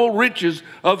incomparable riches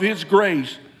of his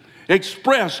grace,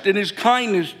 expressed in his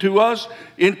kindness to us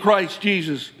in Christ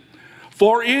Jesus.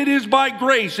 For it is by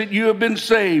grace that you have been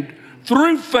saved,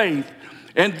 through faith.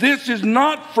 And this is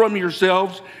not from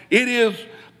yourselves, it is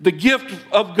the gift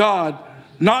of God,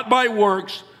 not by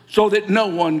works, so that no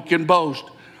one can boast.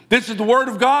 This is the word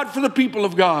of God for the people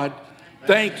of God.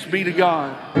 Thanks be to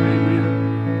God.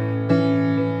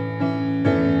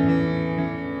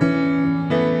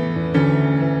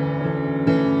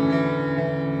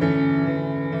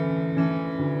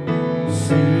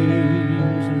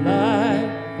 Seems like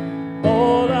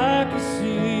all I could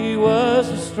see was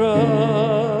a struggle.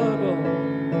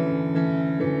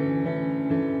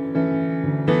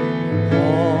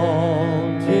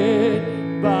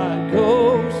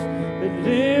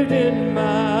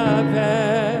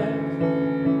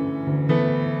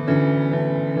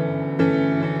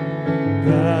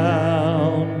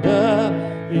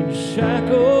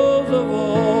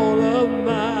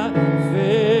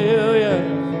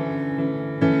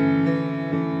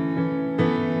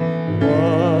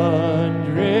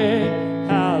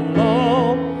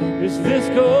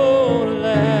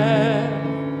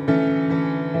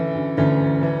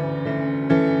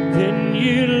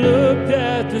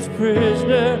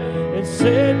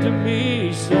 Said to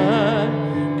me,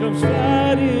 son, comes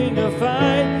fighting a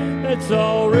fight that's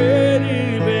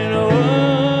already been won.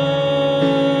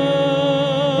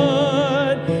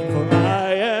 For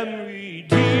I am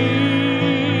redeemed.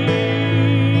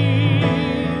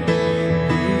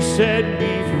 You set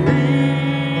me free.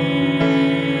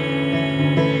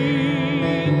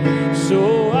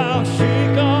 So I'll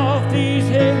shake off these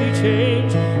heavy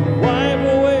chains and wipe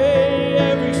away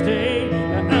every stain.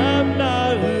 I'm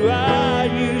not who I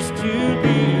used to be.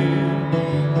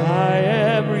 I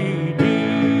am redeemed.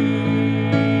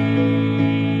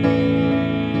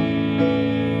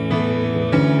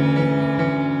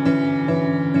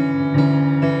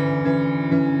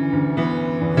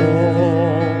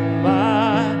 All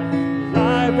my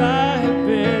life I have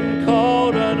been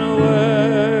called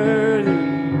unworthy,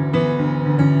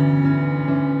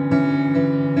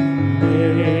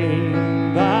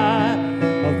 named by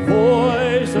a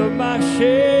voice of my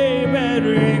shame and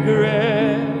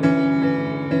regret.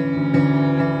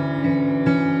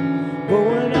 But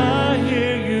when I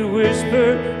hear you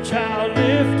whisper, child,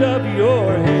 lift up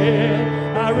your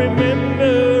head, I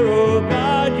remember, oh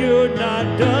God, you're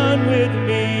not done with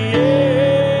me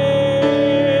yet.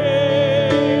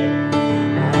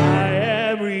 I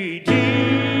am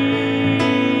redeemed.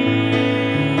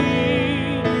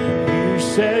 You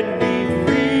set me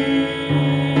free.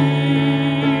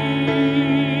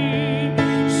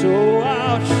 So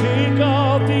I'll shake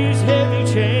off these heavy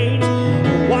chains,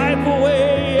 wipe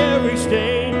away every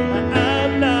stain.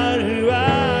 I'm not who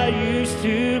I used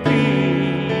to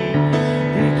be,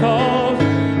 because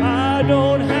I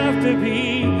don't have to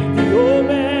be the old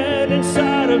man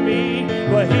inside of me,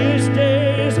 but his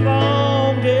day is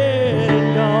long dead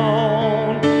and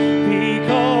gone.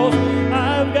 Because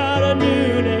I've got a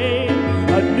new name,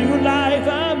 a new life,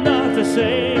 I'm not the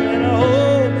same, and a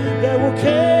hope that will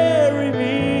carry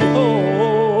me home.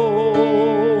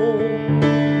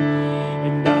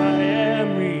 And I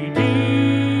am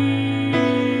redeemed.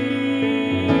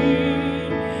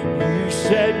 You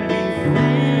set me free.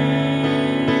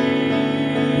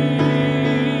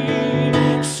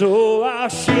 So I'll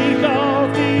shake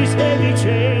off these heavy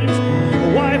chains,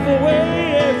 wipe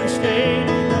away every stain.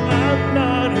 I'm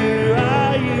not who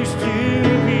I used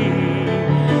to be.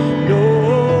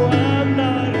 No, I'm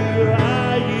not who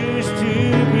I used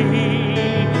to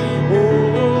be.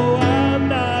 Oh, I'm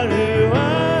not who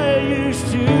I used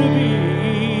to be.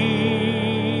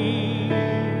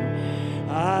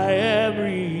 I am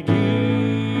redeemed.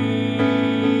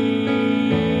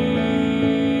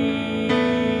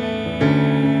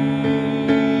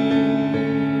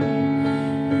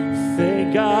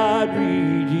 Thank God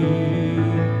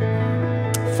redeemed.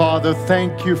 Father,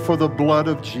 thank you for the blood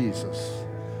of Jesus.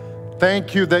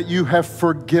 Thank you that you have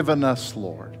forgiven us,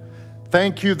 Lord.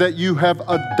 Thank you that you have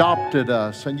adopted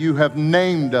us and you have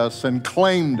named us and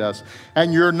claimed us,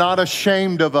 and you're not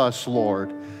ashamed of us,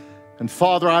 Lord. And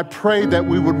Father, I pray that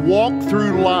we would walk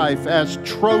through life as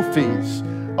trophies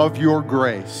of your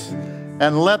grace,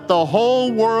 and let the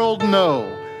whole world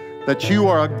know that you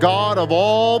are a God of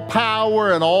all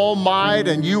power and all might,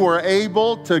 and you are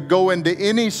able to go into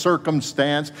any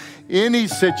circumstance, any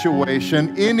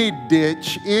situation, any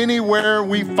ditch, anywhere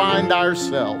we find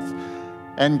ourselves,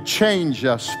 and change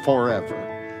us forever.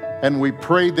 And we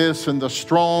pray this in the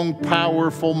strong,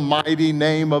 powerful, mighty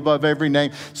name above every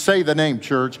name. Say the name,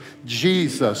 church.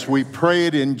 Jesus. We pray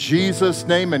it in Jesus'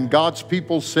 name. And God's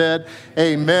people said,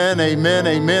 amen, amen,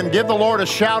 amen. Give the Lord a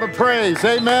shout of praise.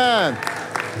 Amen.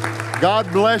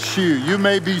 God bless you. You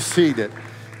may be seated.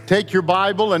 Take your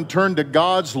Bible and turn to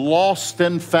God's lost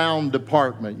and found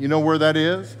department. You know where that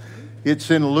is?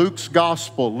 It's in Luke's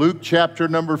Gospel, Luke chapter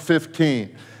number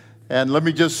 15. And let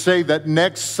me just say that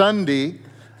next Sunday,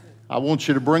 I want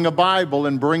you to bring a Bible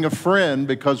and bring a friend,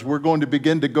 because we're going to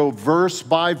begin to go verse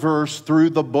by verse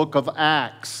through the book of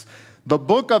Acts. The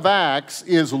book of Acts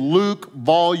is Luke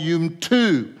volume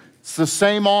 2. It's the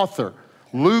same author.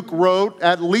 Luke wrote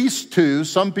at least 2.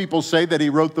 Some people say that he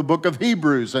wrote the book of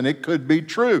Hebrews, and it could be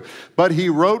true. But he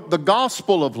wrote the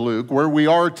Gospel of Luke, where we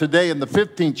are today in the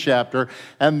 15th chapter,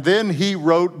 and then he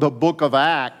wrote the book of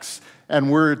Acts, and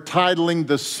we're titling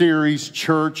the series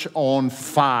Church on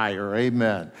Fire.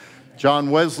 Amen.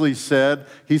 John Wesley said,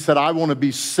 I want to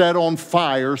be set on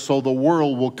fire so the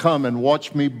world will come and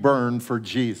watch me burn for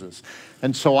Jesus.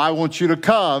 And so I want you to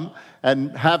come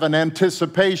and have an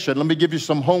anticipation. Let me give you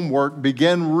some homework.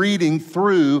 Begin reading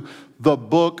through the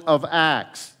book of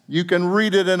Acts. You can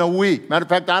read it in a week. Matter of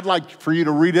fact, I'd like for you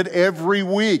to read it every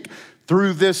week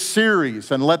through this series,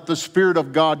 and let the Spirit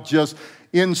of God just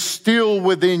instill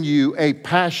within you a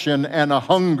passion and a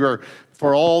hunger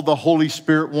for all the Holy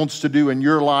Spirit wants to do in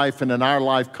your life and in our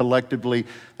life collectively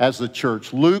as a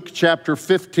church. Luke chapter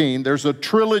 15, there's a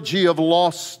trilogy of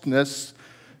lostness.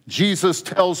 Jesus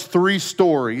tells 3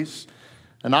 stories,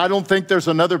 and I don't think there's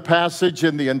another passage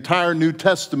in the entire New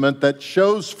Testament that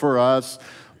shows for us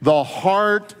the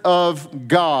heart of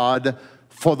God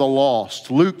for the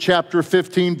lost. Luke chapter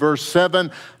 15, verse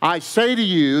 7, I say to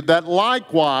you that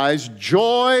likewise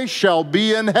joy shall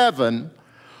be in heaven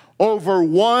over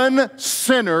one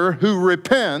sinner who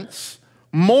repents,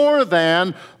 more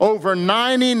than over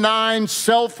 99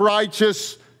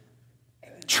 self-righteous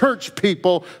church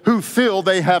people who feel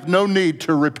they have no need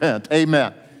to repent.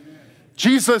 Amen.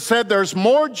 Jesus said there's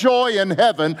more joy in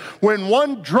heaven when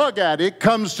one drug addict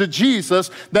comes to Jesus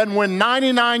than when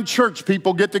 99 church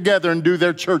people get together and do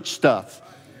their church stuff.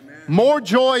 Amen. More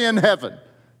joy in heaven.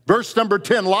 Verse number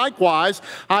 10, likewise,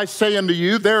 I say unto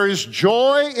you, there is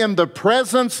joy in the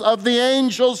presence of the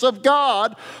angels of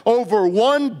God over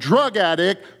one drug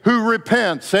addict who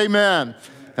repents. Amen.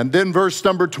 And then verse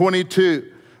number 22,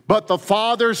 but the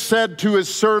father said to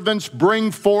his servants,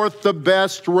 bring forth the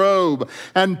best robe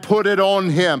and put it on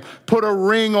him. Put a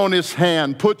ring on his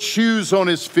hand, put shoes on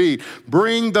his feet.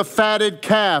 Bring the fatted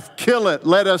calf, kill it,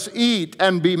 let us eat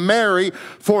and be merry.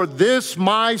 For this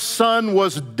my son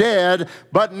was dead,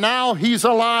 but now he's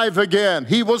alive again.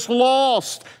 He was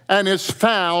lost and is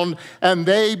found, and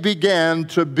they began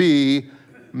to be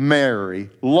merry.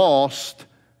 Lost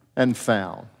and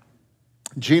found.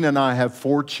 Gina and I have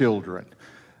 4 children.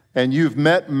 And you've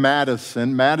met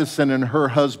Madison. Madison and her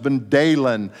husband,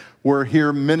 Dalen, were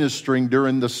here ministering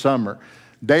during the summer.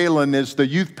 Dalen is the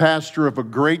youth pastor of a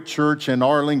great church in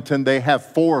Arlington. They have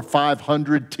 400 or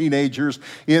 500 teenagers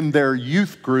in their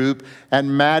youth group,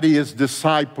 and Maddie is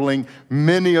discipling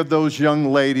many of those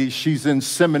young ladies. She's in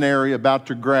seminary about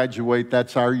to graduate.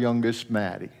 That's our youngest,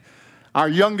 Maddie. Our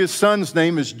youngest son's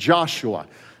name is Joshua.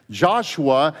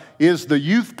 Joshua is the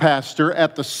youth pastor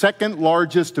at the 2nd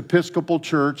largest Episcopal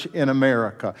church in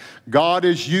America. God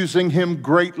is using him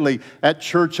greatly at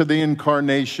Church of the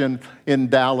Incarnation in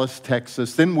Dallas,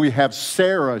 Texas. Then we have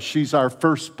Sarah. She's our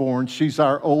firstborn. She's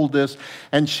our oldest.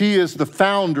 And she is the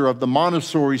founder of the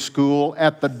Montessori school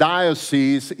at the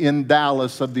diocese in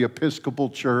Dallas of the Episcopal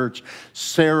Church.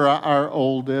 Sarah, our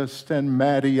oldest, and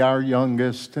Maddie, our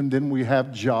youngest. And then we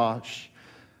have Josh.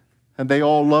 And they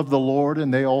all love the Lord,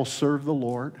 and they all serve the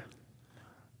Lord.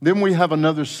 Then we have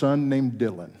another son named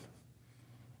Dylan.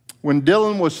 When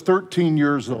Dylan was 13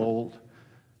 years old,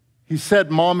 he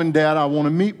said, "Mom and Dad, I want to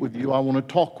meet with you. I want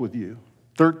to talk with you."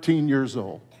 13 years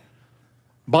old.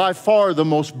 By far the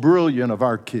most brilliant of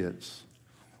our kids.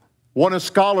 Won a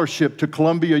scholarship to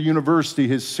Columbia University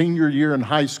his senior year in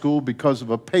high school because of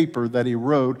a paper that he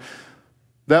wrote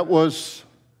that was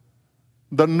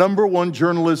the #1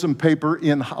 journalism paper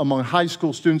among high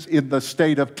school students in the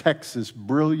state of Texas.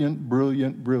 Brilliant,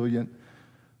 brilliant, brilliant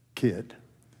kid.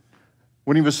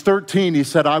 When he was 13, he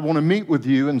said, "I want to meet with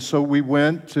you." And so we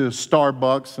went to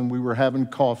Starbucks and we were having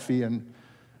coffee. And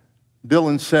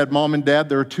Dylan said, "Mom and Dad,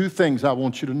 there are 2 things I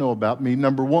want you to know about me.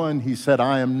 #1, he said,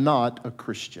 I am not a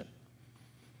Christian.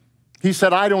 He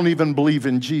said, I don't even believe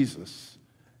in Jesus.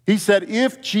 He said,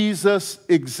 if Jesus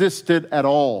existed at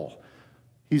all,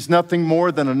 he's nothing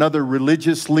more than another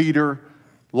religious leader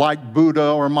like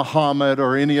Buddha or Muhammad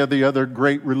or any of the other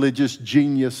great religious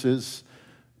geniuses.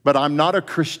 But I'm not a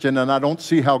Christian, and I don't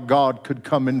see how God could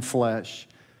come in flesh."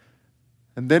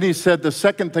 And then he said, "The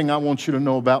second thing I want you to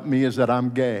know about me is that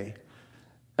I'm gay,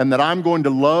 and that I'm going to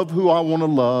love who I want to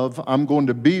love. I'm going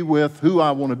to be with who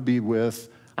I want to be with.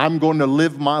 I'm going to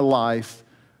live my life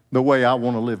the way I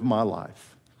want to live my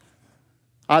life."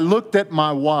 I looked at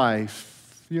my wife.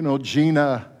 You know,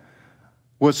 Gina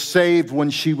was saved when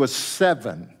she was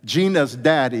 7. Gina's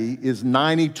daddy is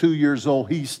 92 years old.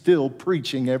 He's still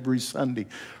preaching every Sunday.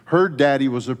 Her daddy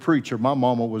was a preacher. My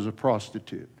mama was a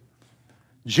prostitute.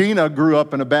 Gina grew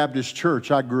up in a Baptist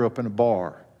church. I grew up in a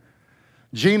bar.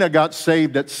 Gina got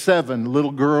saved at 7,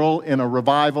 little girl in a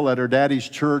revival at her daddy's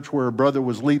church where her brother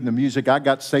was leading the music. I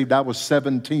got saved, I was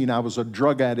 17. I was a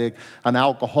drug addict, an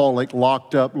alcoholic,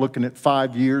 locked up, looking at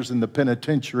 5 years in the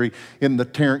penitentiary in the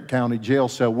Tarrant County jail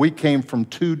cell. We came from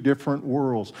 2 different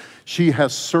worlds. She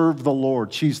has served the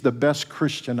Lord. She's the best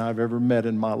Christian I've ever met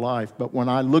in my life. But when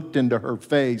I looked into her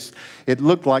face, it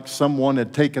looked like someone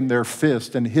had taken their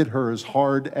fist and hit her as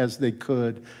hard as they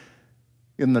could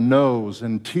in the nose,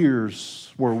 and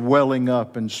tears were welling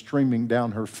up and streaming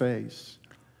down her face.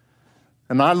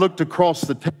 And I looked across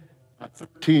the table at my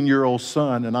 13-year-old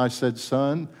son, and I said,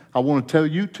 "Son, I want to tell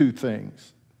you 2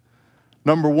 things.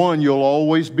 #1, you'll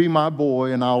always be my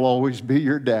boy, and I'll always be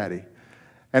your daddy.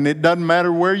 And it doesn't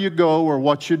matter where you go or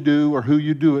what you do or who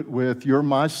you do it with. You're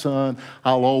my son.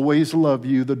 I'll always love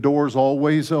you. The door's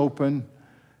always open.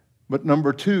 But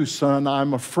 #2, son,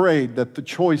 I'm afraid that the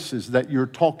choices that you're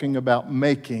talking about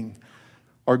making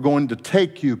are going to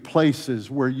take you places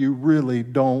where you really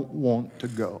don't want to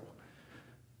go."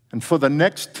 And for the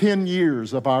next 10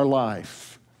 years of our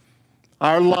life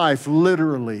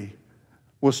literally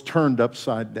was turned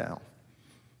upside down.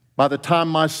 By the time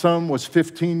my son was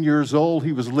 15 years old,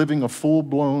 he was living a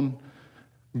full-blown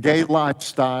gay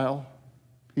lifestyle.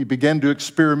 He began to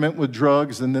experiment with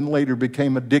drugs and then later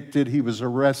became addicted. He was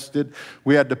arrested.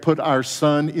 We had to put our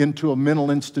son into a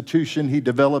mental institution. He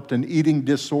developed an eating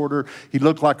disorder. He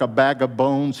looked like a bag of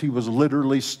bones. He was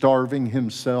literally starving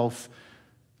himself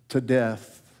to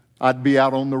death. I'd be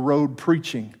out on the road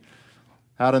preaching,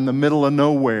 out in the middle of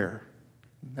nowhere.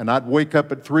 And I'd wake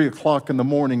up at 3 o'clock in the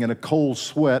morning in a cold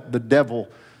sweat, the devil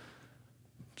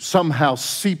somehow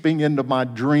seeping into my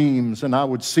dreams, and I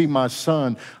would see my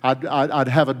son. I'd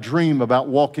have a dream about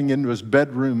walking into his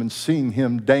bedroom and seeing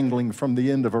him dangling from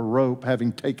the end of a rope,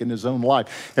 having taken his own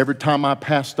life. Every time I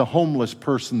passed a homeless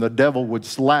person, the devil would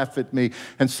laugh at me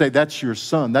and say, "That's your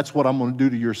son. That's what I'm going to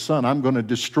do to your son. I'm going to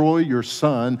destroy your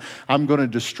son. I'm going to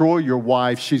destroy your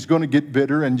wife. She's going to get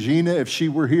bitter." And Gina, if she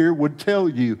were here, would tell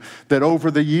you that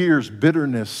over the years,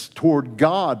 bitterness toward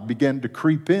God began to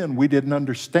creep in. We didn't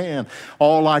understand.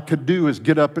 All I could do is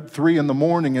get up at 3 in the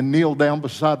morning and kneel down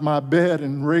beside my bed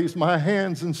and raise my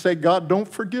hands and say, God, don't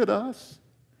forget us.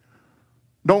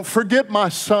 Don't forget my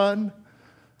son.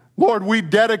 Lord, we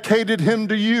dedicated him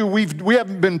to you. We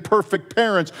haven't been perfect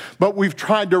parents, but we've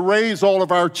tried to raise all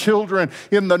of our children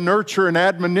in the nurture and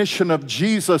admonition of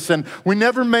Jesus. And we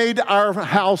never made our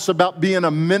house about being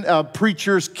a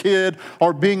preacher's kid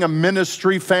or being a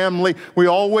ministry family. We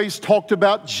always talked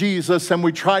about Jesus, and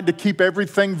we tried to keep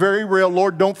everything very real.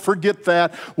 Lord, don't forget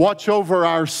that. Watch over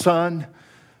our son.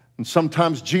 And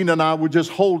sometimes Gina and I would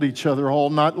just hold each other all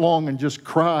night long and just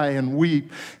cry and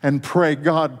weep and pray,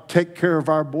 God, take care of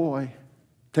our boy.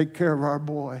 Take care of our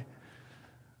boy.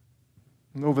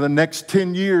 And over the next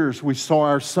 10 years, we saw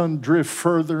our son drift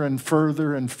further and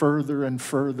further and further and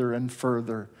further and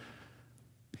further.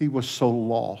 He was so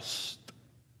lost.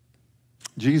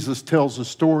 Jesus tells a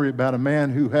story about a man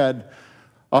who had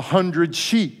 100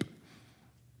 sheep.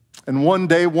 And one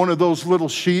day, one of those little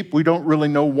sheep, we don't really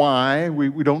know why,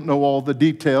 we don't know all the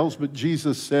details, but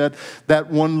Jesus said that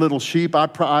one little sheep,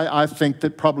 I think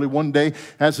that probably one day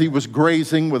as he was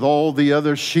grazing with all the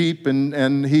other sheep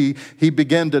and he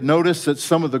began to notice that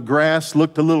some of the grass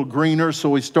looked a little greener,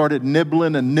 so he started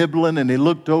nibbling and he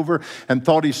looked over and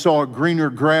thought he saw a greener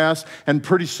grass, and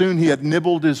pretty soon he had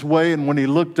nibbled his way, and when he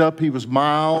looked up, he was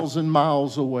miles and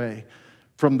miles away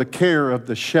from the care of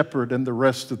the shepherd and the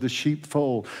rest of the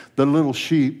sheepfold. The little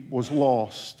sheep was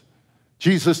lost.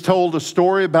 Jesus told a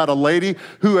story about a lady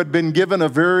who had been given a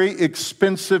very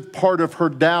expensive part of her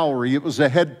dowry. It was a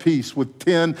headpiece with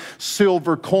 10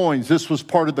 silver coins. This was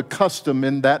part of the custom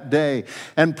in that day.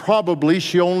 And probably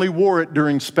she only wore it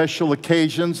during special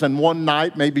occasions. And one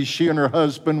night, maybe she and her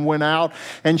husband went out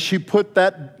and she put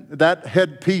that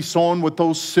headpiece on with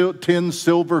those 10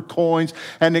 silver coins,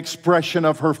 an expression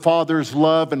of her father's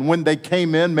love. And when they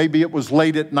came in, maybe it was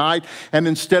late at night, and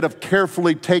instead of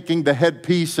carefully taking the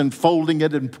headpiece and folding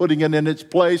it and putting it in its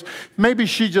place, maybe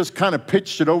she just kind of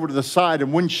pitched it over to the side,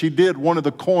 and when she did, one of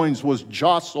the coins was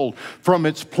jostled from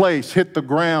its place, hit the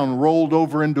ground, rolled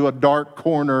over into a dark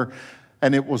corner,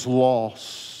 and it was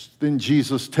lost. Then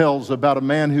Jesus tells about a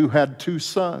man who had 2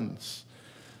 sons.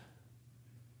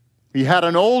 He had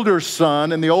an older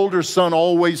son, and the older son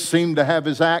always seemed to have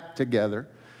his act together.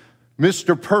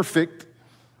 Mr. Perfect,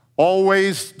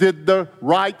 always did the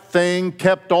right thing,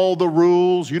 kept all the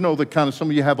rules. You know the kind of, some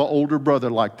of you have an older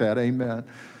brother like that, amen.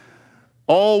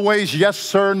 Always yes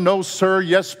sir, no sir,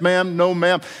 yes ma'am, no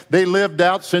ma'am. They lived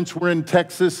out, since we're in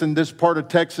Texas, in this part of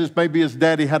Texas, maybe his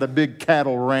daddy had a big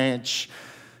cattle ranch.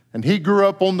 And he grew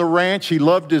up on the ranch. He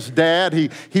loved his dad.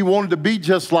 He wanted to be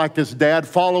just like his dad,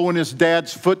 following his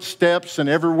dad's footsteps. And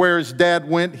everywhere his dad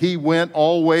went, he went,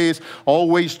 always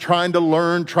trying to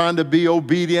learn, trying to be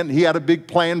obedient. He had a big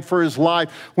plan for his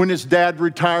life. When his dad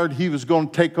retired, he was going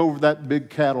to take over that big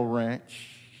cattle ranch.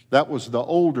 That was the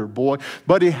older boy.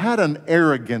 But he had an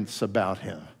arrogance about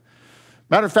him.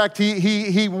 Matter of fact,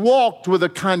 he walked with a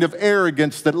kind of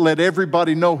arrogance that let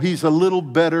everybody know he's a little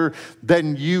better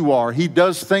than you are. He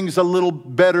does things a little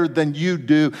better than you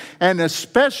do, and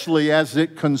especially as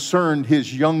it concerned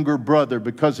his younger brother,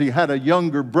 because he had a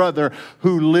younger brother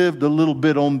who lived a little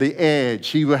bit on the edge.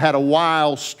 He had a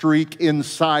wild streak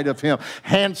inside of him.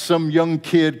 Handsome young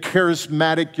kid,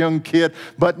 charismatic young kid,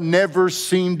 but never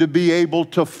seemed to be able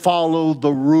to follow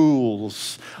the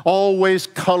rules. Always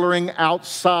coloring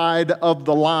outside of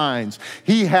the lines.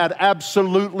 He had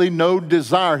absolutely no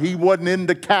desire. He wasn't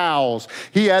into cows.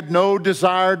 He had no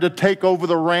desire to take over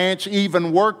the ranch,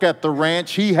 even work at the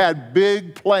ranch. He had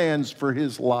big plans for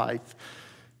his life.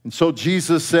 And so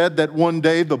Jesus said that one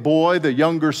day the boy, the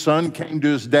younger son, came to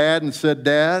his dad and said,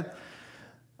 "Dad,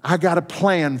 I got a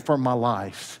plan for my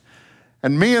life.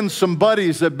 And me and some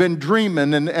buddies have been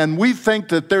dreaming, and we think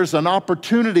that there's an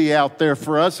opportunity out there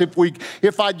for us.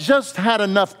 If I just had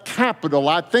enough capital,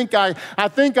 I think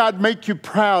I'd make you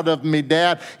proud of me,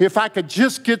 Dad, if I could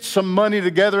just get some money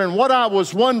together. And what I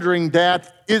was wondering, Dad,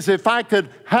 is if I could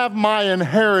have my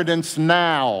inheritance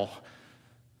now."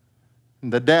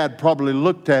 And the dad probably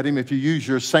looked at him, if you use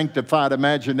your sanctified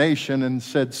imagination, and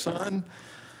said, "Son,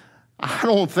 I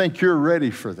don't think you're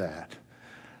ready for that.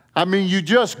 I mean, you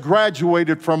just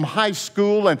graduated from high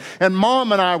school, and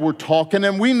Mom and I were talking,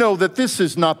 and we know that this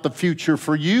is not the future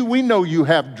for you. We know you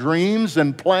have dreams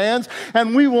and plans,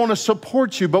 and we want to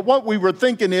support you. But what we were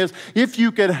thinking is, if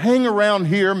you could hang around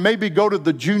here, maybe go to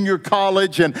the junior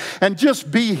college and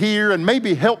just be here and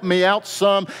maybe help me out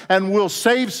some, and we'll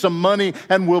save some money,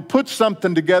 and we'll put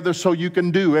something together so you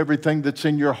can do everything that's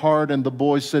in your heart." And the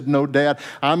boy said, "No, Dad,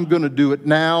 I'm going to do it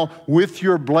now with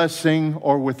your blessing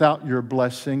or without your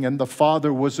blessing. everything, and the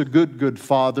father was a good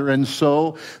father. And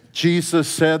so Jesus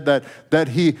said that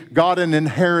he got an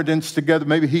inheritance together.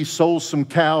 Maybe he sold some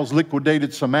cows,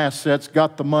 liquidated some assets,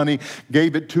 got the money,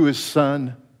 gave it to his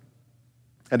son.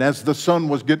 And as the son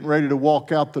was getting ready to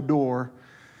walk out the door,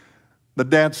 the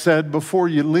dad said, before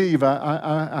you leave,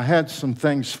 I had some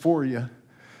things for you.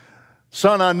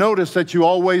 Son, I noticed that you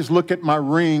always look at my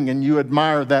ring and you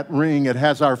admire that ring. It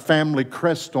has our family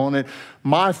crest on it.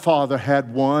 My father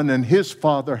had one and his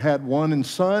father had one. And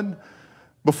son,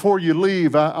 before you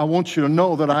leave, I want you to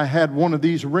know that I had one of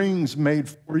these rings made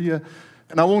for you.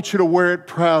 And I want you to wear it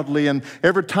proudly. And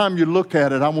every time you look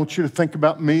at it, I want you to think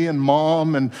about me and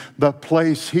Mom and the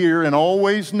place here. And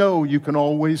always know you can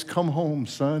always come home,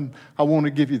 son. I want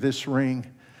to give you this ring.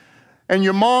 And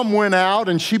your mom went out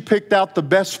and she picked out the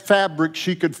best fabric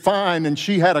she could find, and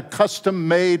she had a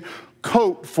custom-made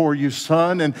coat for you,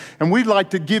 son. And we'd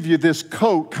like to give you this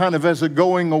coat kind of as a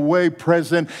going away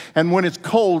present. And when it's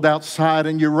cold outside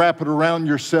and you wrap it around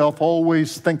yourself,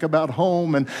 always think about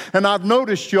home. And I've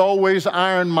noticed you always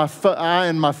iron my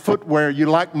footwear. You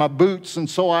like my boots. And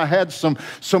so I had some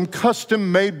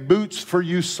custom-made boots for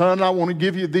you, son. I want to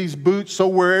give you these boots so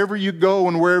wherever you go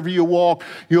and wherever you walk,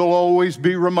 you'll always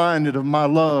be reminded of my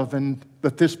love and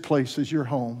that this place is your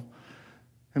home.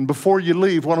 And before you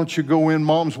leave, why don't you go in?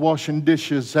 Mom's washing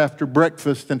dishes after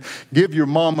breakfast, and give your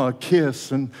mama a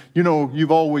kiss. And, you know,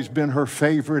 you've always been her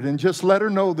favorite. And just let her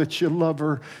know that you love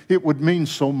her. It would mean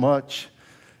so much.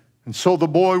 And so the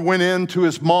boy went in to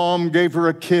his mom, gave her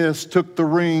a kiss, took the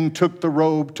ring, took the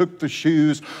robe, took the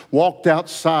shoes, walked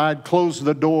outside, closed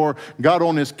the door, got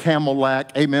on his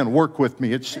Cadillac. Amen. Work with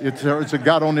me. It's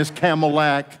got on his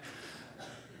Cadillac.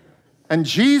 And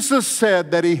Jesus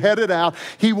said that he headed out.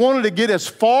 He wanted to get as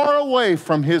far away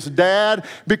from his dad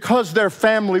because their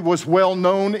family was well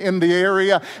known in the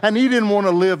area. And he didn't want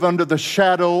to live under the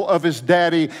shadow of his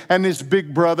daddy and his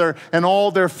big brother and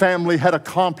all their family had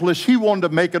accomplished. He wanted to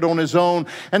make it on his own.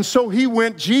 And so he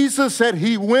went, Jesus said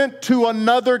he went to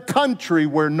another country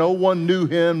where no one knew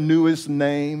him, knew his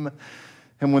name.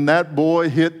 And when that boy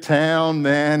hit town,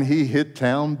 man, he hit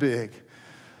town big.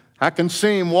 I can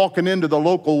see him walking into the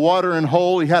local watering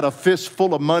hole. He had a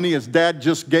fistful of money his dad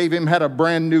just gave him, had a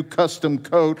brand new custom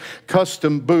coat,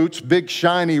 custom boots, big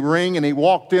shiny ring, and he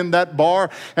walked in that bar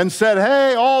and said,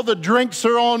 hey, all the drinks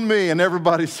are on me. And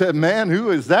everybody said, man, who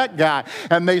is that guy?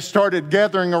 And they started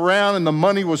gathering around, and the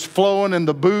money was flowing and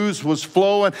the booze was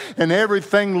flowing and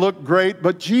everything looked great.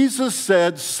 But Jesus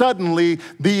said suddenly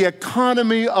the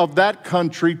economy of that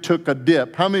country took a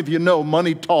dip. How many of you know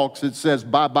money talks? It says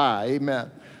bye-bye.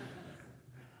 Amen.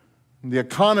 The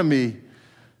economy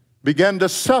began to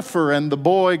suffer, and the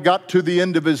boy got to the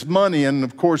end of his money. And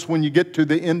of course, when you get to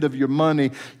the end of your money,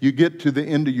 you get to the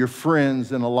end of your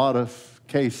friends in a lot of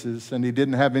cases. And he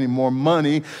didn't have any more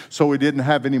money, so he didn't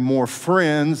have any more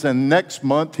friends. And next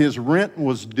month, his rent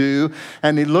was due.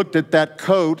 And he looked at that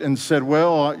coat and said,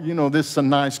 well, you know, this is a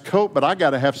nice coat, but I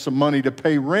got to have some money to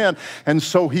pay rent. And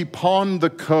so he pawned the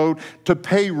coat to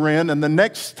pay rent. And the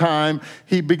next time,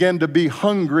 he began to be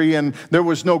hungry, and there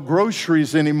was no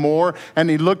groceries anymore. And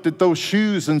he looked at those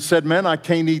shoes and said, man, I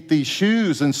can't eat these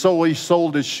shoes. And so he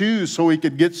sold his shoes so he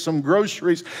could get some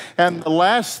groceries. And the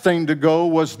last thing to go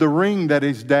was the ring that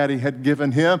his daddy had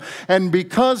given him. And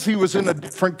because he was in a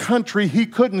different country, he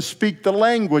couldn't speak the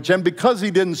language. And because he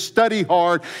didn't study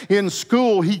hard in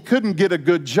school, he couldn't get a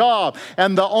good job.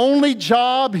 And the only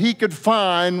job he could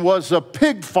find was a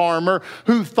pig farmer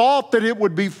who thought that it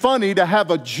would be funny to have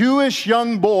a Jewish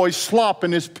young boy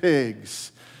slopping his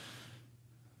pigs.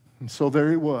 And so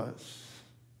there he was,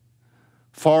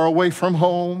 far away from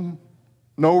home,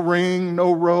 no ring,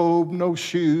 no robe, no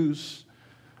shoes,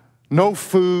 no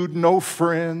food, no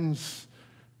friends,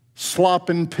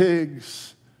 slopping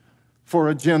pigs for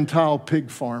a Gentile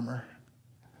pig farmer.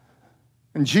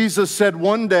 And Jesus said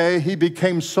one day he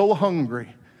became so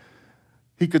hungry,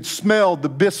 he could smell the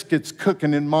biscuits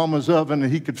cooking in Mama's oven,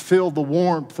 and he could feel the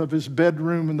warmth of his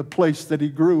bedroom and the place that he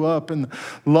grew up and the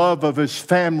love of his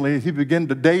family. He began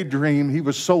to daydream. He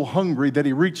was so hungry that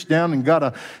he reached down and got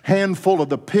a handful of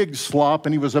the pig slop,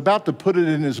 and he was about to put it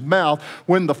in his mouth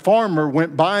when the farmer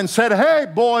went by and said, hey,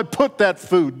 boy, put that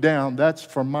food down. That's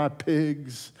for my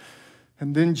pigs.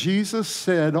 And then Jesus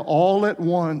said, all at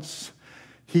once,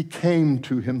 he came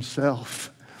to himself.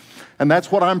 And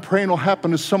that's what I'm praying will happen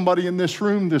to somebody in this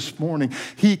room this morning.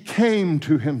 He came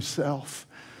to himself.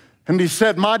 And he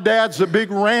said, my dad's a big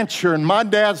rancher, and my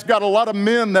dad's got a lot of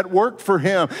men that work for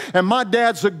him. And my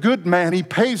dad's a good man. He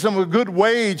pays them a good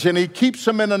wage, and he keeps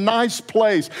them in a nice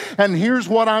place. And here's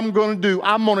what I'm going to do.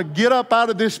 I'm going to get up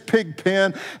out of this pig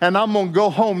pen, and I'm going to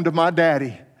go home to my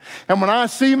daddy. And when I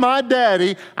see my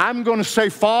daddy, I'm going to say,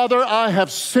 Father, I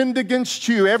have sinned against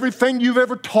you. Everything you've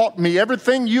ever taught me,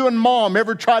 everything you and Mom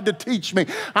ever tried to teach me,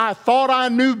 I thought I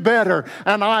knew better,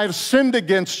 and I've sinned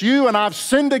against you, and I've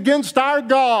sinned against our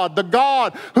God, the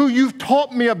God who you've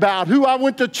taught me about, who I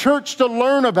went to church to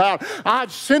learn about.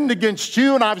 I've sinned against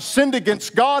you, and I've sinned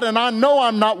against God, and I know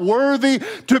I'm not worthy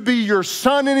to be your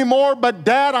son anymore, but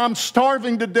Dad, I'm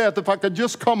starving to death. If I could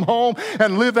just come home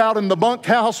and live out in the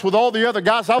bunkhouse with all the other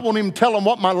guys, I won't even tell them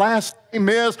what my last name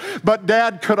is, but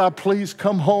Dad, could I please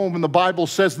come home? And the Bible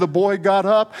says the boy got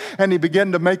up and he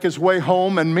began to make his way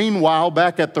home. And meanwhile,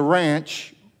 back at the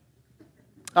ranch,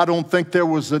 I don't think there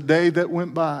was a day that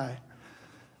went by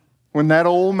when that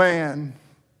old man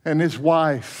and his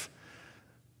wife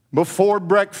before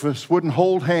breakfast wouldn't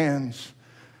hold hands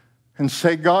and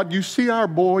say, God, you see our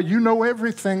boy. You know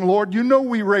everything, Lord. You know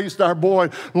we raised our boy.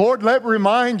 Lord, let me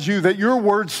remind you that your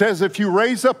word says if you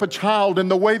raise up a child in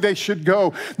the way they should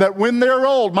go, that when they're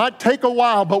old, might take a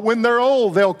while, but when they're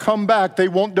old, they'll come back. They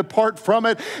won't depart from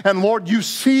it. And Lord, you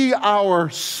see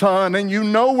our son and you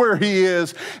know where he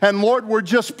is. And Lord, we're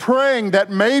just praying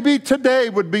that maybe today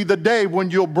would be the day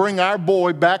when you'll bring our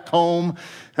boy back home.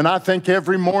 And I think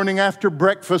every morning after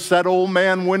breakfast, that old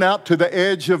man went out to the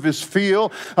edge of his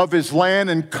field, of his land,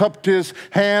 and cupped his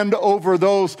hand over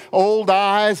those old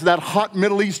eyes, that hot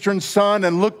Middle Eastern sun,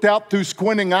 and looked out through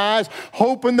squinting eyes,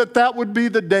 hoping that that would be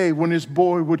the day when his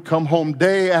boy would come home,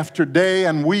 day after day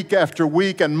and week after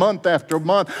week and month after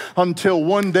month, until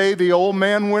one day the old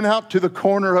man went out to the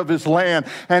corner of his land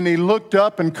and he looked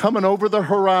up, and coming over the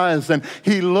horizon,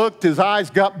 he looked, his eyes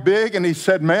got big, and he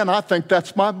said, man, I think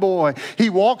that's my boy. He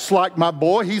walks like my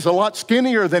boy. He's a lot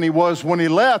skinnier than he was when he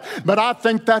left, but I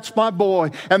think that's my boy.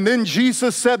 And then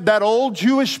Jesus said that old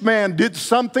Jewish man did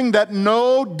something that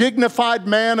no dignified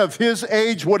man of his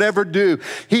age would ever do.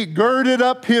 He girded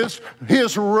up his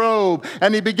robe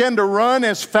and he began to run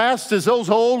as fast as those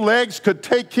old legs could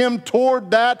take him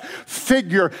toward that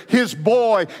figure, his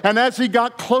boy. And as he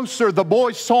got closer, the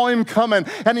boy saw him coming,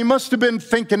 and he must have been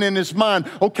thinking in his mind,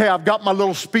 okay, I've got my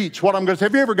little speech, what I'm going to say.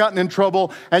 Have you ever gotten in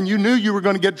trouble and you knew you were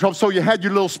going to get in trouble, so you had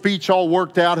your little speech all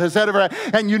worked out? Has that ever,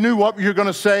 and you knew what you were going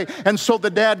to say? And so the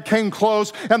dad came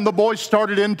close and the boy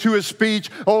started into his speech.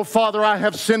 Oh, Father, I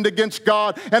have sinned against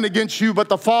God and against you. But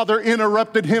the father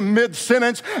interrupted him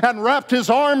mid-sentence and wrapped his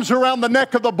arms around the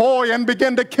neck of the boy and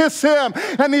began to kiss him.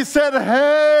 And he said,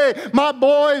 hey, my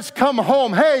boy's come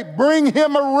home. Hey, bring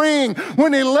him a ring.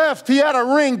 When he left, he had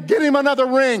a ring. Get him another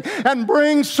ring and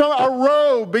bring a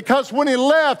robe, because when he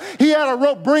left, he had a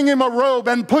robe. Bring him a robe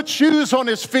and put shoes on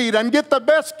his feet and get the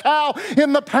best cow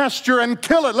in the pasture and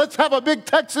kill it. Let's have a big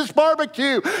Texas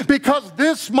barbecue, because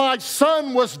this my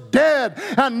son was dead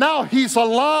and now he's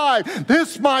alive.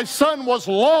 This my son was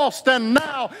lost and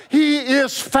now he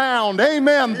is found.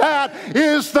 Amen. That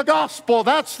is the gospel.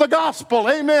 That's the gospel.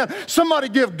 Amen. Somebody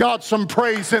give God some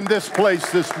praise in this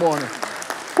place this morning.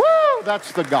 Woo!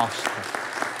 That's the gospel.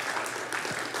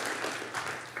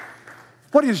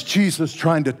 What is Jesus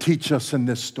trying to teach us in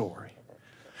this story?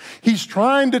 He's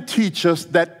trying to teach us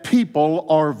that people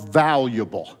are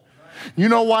valuable. You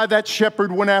know why that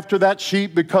shepherd went after that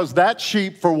sheep? Because that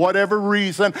sheep, for whatever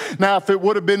reason, now if it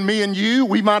would have been me and you,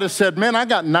 we might have said, man, I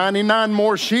got 99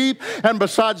 more sheep. And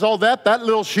besides all that, that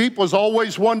little sheep was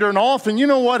always wandering off. And you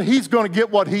know what? He's going to get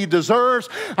what he deserves.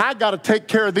 I got to take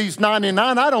care of these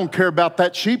 99. I don't care about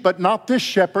that sheep, but not this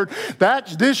shepherd.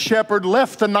 This shepherd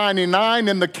left the 99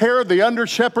 in the care of the under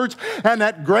shepherds, and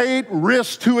at great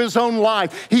risk to his own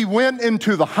life, he went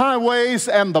into the highways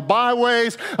and the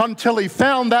byways until he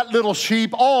found that little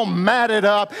sheep all matted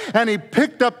up, and he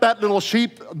picked up that little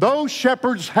sheep. Those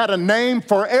shepherds had a name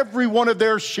for every one of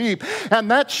their sheep, and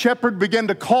that shepherd began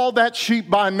to call that sheep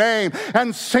by name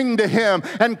and sing to him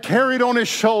and carried on his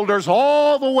shoulders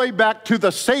all the way back to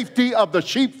the safety of the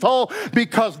sheepfold,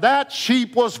 because that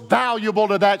sheep was valuable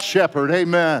to that shepherd.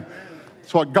 Amen.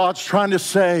 That's what God's trying to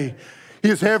say,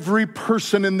 is every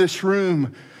person in this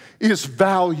room is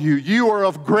value. You are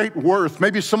of great worth.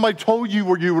 Maybe somebody told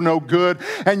you you were no good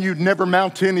and you'd never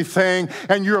mount to anything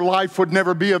and your life would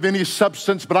never be of any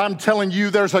substance. But I'm telling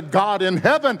you, there's a God in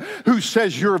heaven who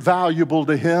says you're valuable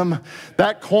to him.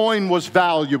 That coin was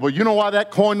valuable. You know why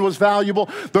that coin was valuable?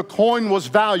 The coin was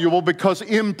valuable because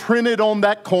imprinted on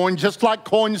that coin, just like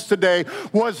coins today,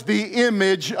 was the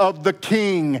image of the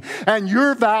king. And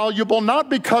you're valuable not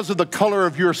because of the color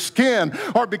of your skin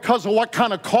or because of what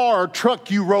kind of car or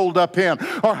truck you roll rolled up in,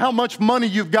 or how much money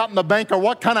you've got in the bank, or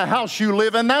what kind of house you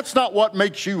live in. That's not what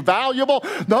makes you valuable.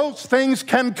 Those things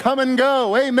can come and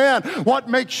go. Amen. What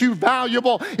makes you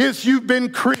valuable is you've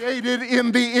been created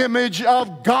in the image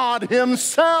of God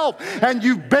Himself, and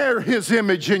you bear His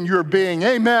image in your being.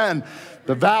 Amen.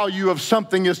 The value of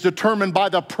something is determined by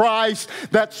the price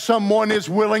that someone is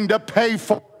willing to pay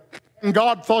for. And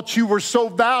God thought you were so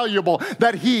valuable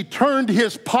that He turned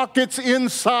His pockets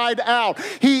inside out.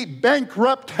 He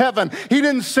bankrupted heaven. He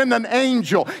didn't send an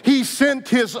angel. He sent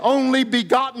His only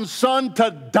begotten Son to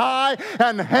die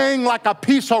and hang like a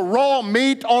piece of raw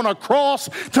meat on a cross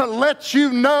to let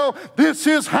you know this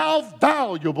is how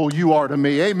valuable you are to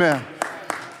me. Amen.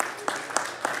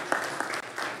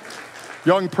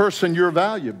 Young person, you're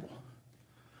valuable.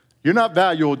 You're not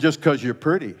valuable just because you're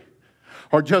pretty,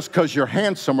 or just because you're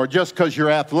handsome, or just because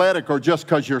you're athletic, or just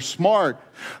because you're smart,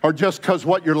 or just because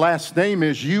what your last name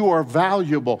is. You are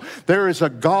valuable. There is a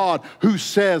God who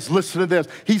says, listen to this,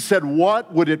 He said,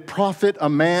 what would it profit a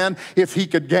man if he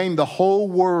could gain the whole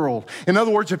world? In other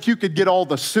words, if you could get all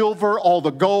the silver, all the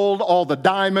gold, all the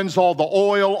diamonds, all the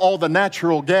oil, all the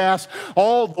natural gas,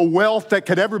 all the wealth that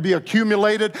could ever be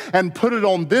accumulated, and put it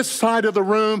on this side of the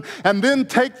room, and then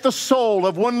take the soul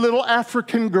of one little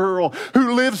African girl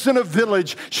who lives in a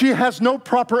village. She has no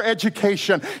proper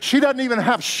education. She doesn't even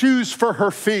have shoes for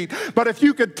her feet. But if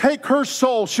you could take her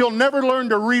soul, she'll never learn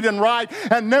to read and write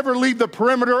and never leave the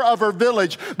perimeter of her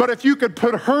village. But if you could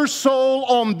put her soul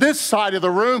on this side of the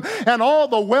room and all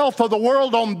the wealth of the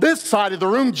world on this side of the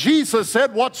room, Jesus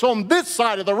said what's on this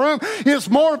side of the room is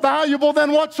more valuable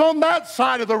than what's on that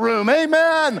side of the room.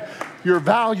 Amen. You're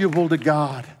valuable to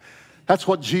God. That's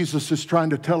what Jesus is trying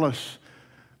to tell us,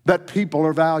 that people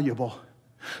are valuable.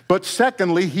 But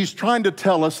secondly, He's trying to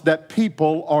tell us that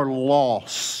people are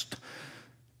lost.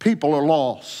 People are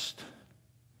lost.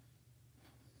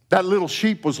 That little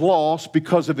sheep was lost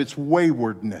because of its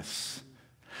waywardness.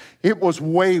 It was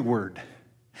wayward,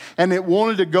 and it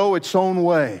wanted to go its own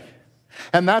way.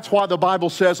 And that's why the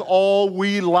Bible says, all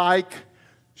we like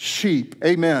sheep.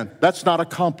 Amen. That's not a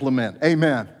compliment.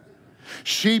 Amen.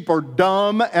 Sheep are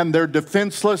dumb, and they're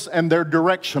defenseless, and they're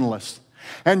directionless.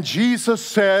 And Jesus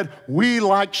said, we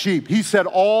like sheep. He said,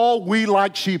 all we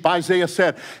like sheep, Isaiah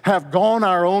said, have gone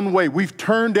our own way. We've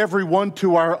turned everyone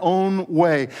to our own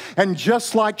way. And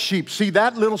just like sheep, see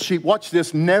that little sheep, watch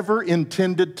this, never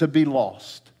intended to be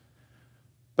lost.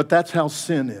 But that's how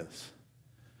sin is.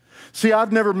 See,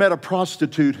 I've never met a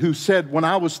prostitute who said, when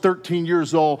I was 13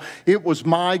 years old, it was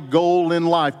my goal in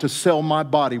life to sell my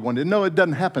body one day. No, it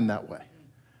doesn't happen that way.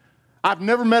 I've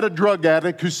never met a drug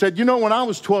addict who said, you know, when I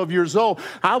was 12 years old,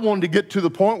 I wanted to get to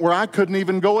the point where I couldn't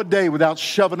even go a day without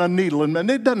shoving a needle in me. And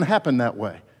it doesn't happen that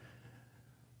way.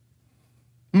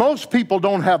 Most people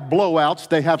don't have blowouts,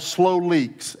 they have slow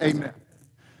leaks. Amen.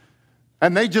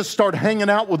 And they just start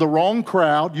hanging out with the wrong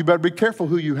crowd. You better be careful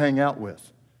who you hang out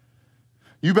with.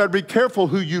 You better be careful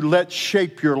who you let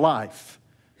shape your life.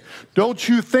 Don't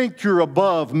you think you're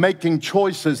above making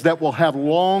choices that will have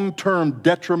long-term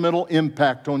detrimental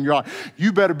impact on your life?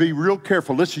 You better be real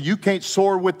careful. Listen, you can't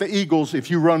soar with the eagles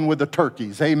if you run with the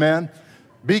turkeys. Amen?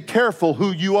 Be careful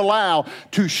who you allow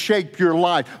to shape your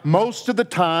life. Most of the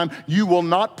time, you will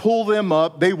not pull them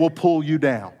up, they will pull you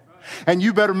down. And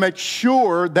you better make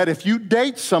sure that if you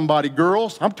date somebody,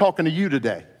 girls, I'm talking to you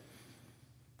today,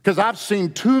 because I've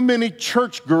seen too many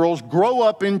church girls grow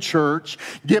up in church,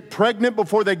 get pregnant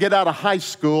before they get out of high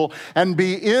school, and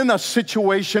be in a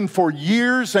situation for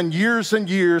years and years and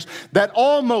years that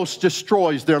almost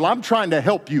destroys their life. I'm trying to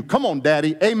help you. Come on,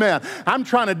 Daddy. Amen. I'm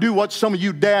trying to do what some of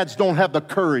you dads don't have the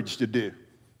courage to do.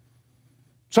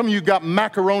 Some of you got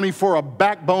macaroni for a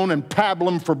backbone and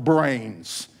pablum for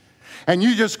brains. And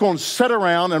you're just going to sit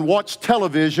around and watch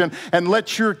television and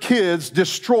let your kids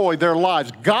destroy their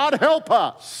lives. God help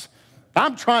us.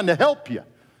 I'm trying to help you.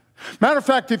 Matter of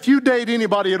fact, if you date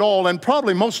anybody at all, and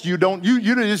probably most of you don't, you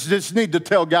just need to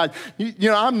tell guys,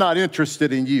 you know, I'm not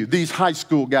interested in you, these high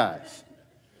school guys.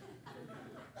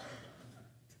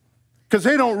 Because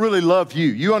they don't really love you.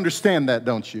 You understand that,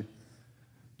 don't you?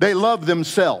 They love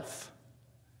themselves.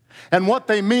 And what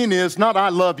they mean is not I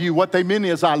love you. What they mean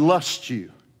is I lust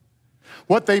you.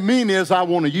 What they mean is I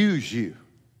want to use you.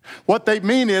 What they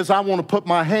mean is I want to put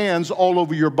my hands all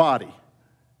over your body.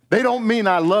 They don't mean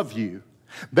I love you.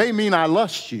 They mean I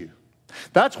lust you.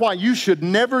 That's why you should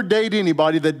never date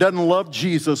anybody that doesn't love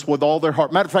Jesus with all their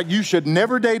heart. Matter of fact, you should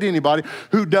never date anybody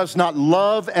who does not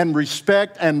love and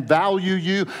respect and value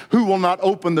you, who will not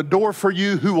open the door for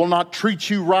you, who will not treat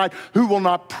you right, who will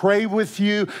not pray with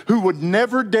you, who would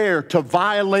never dare to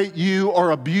violate you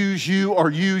or abuse you or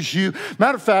use you.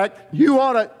 Matter of fact, you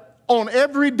ought to on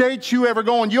every date you ever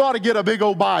go on, you ought to get a big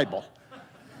old Bible.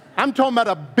 I'm talking about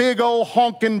a big old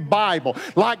honking Bible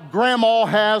like Grandma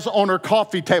has on her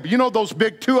coffee table. You know those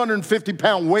big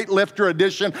 250-pound weightlifter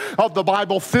edition of the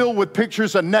Bible filled with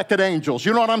pictures of naked angels.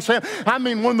 You know what I'm saying? I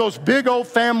mean, one of those big old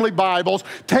family Bibles.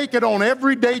 Take it on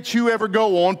every date you ever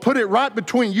go on. Put it right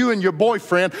between you and your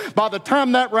boyfriend. By the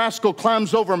time that rascal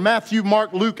climbs over Matthew,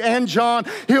 Mark, Luke, and John,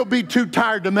 he'll be too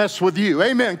tired to mess with you.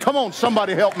 Amen. Come on,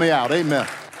 somebody help me out. Amen.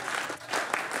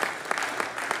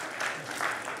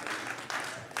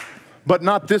 But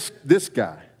not this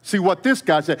guy. See what this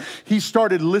guy said? He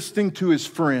started listening to his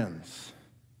friends.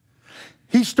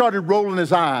 He started rolling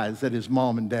his eyes at his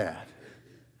mom and dad.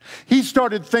 He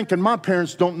started thinking, my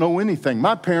parents don't know anything.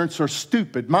 My parents are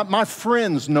stupid. My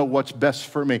friends know what's best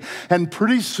for me. And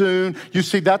pretty soon, you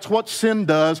see, that's what sin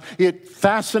does. It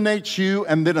fascinates you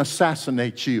and then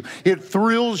assassinates you. It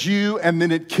thrills you and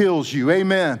then it kills you.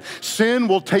 Amen. Sin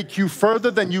will take you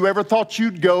further than you ever thought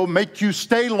you'd go, make you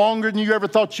stay longer than you ever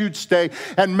thought you'd stay,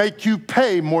 and make you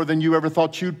pay more than you ever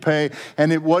thought you'd pay.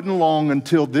 And it wasn't long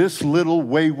until this little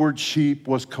wayward sheep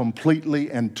was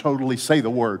completely and totally, say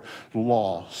the word,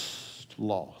 lost.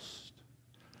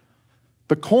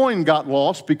 The coin got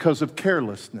lost because of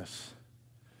carelessness.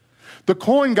 The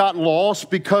coin got lost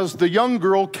because the young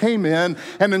girl came in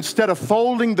and instead of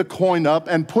folding the coin up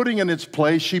and putting it in its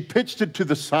place, she pitched it to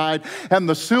the side and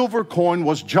the silver coin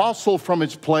was jostled from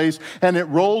its place and it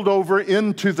rolled over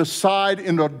into the side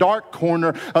in a dark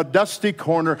corner, a dusty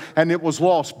corner, and it was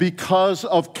lost because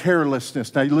of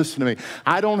carelessness. Now listen to me.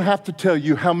 I don't have to tell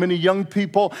you how many young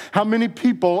people, how many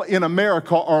people in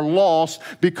America are lost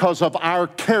because of our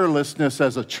carelessness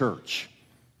as a church.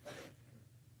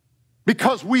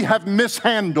 Because we have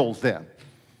mishandled them.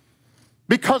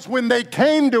 Because when they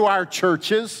came to our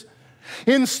churches,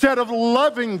 instead of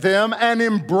loving them and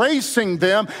embracing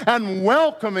them and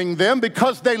welcoming them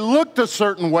because they looked a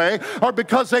certain way or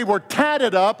because they were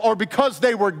tatted up or because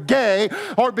they were gay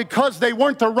or because they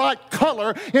weren't the right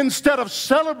color, instead of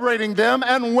celebrating them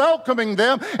and welcoming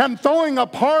them and throwing a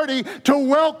party to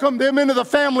welcome them into the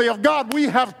family of God, we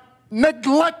have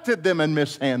neglected them and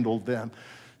mishandled them.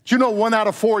 Do you know 1 out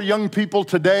of 4 young people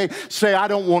today say, I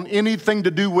don't want anything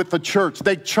to do with the church?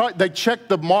 They checked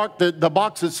the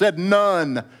box that said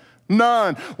none.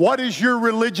 None. What is your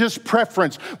religious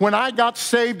preference? When I got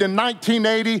saved in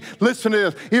 1980, listen to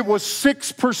this, it was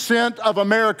 6% of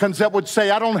Americans that would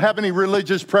say, I don't have any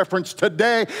religious preference.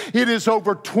 Today, it is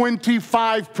over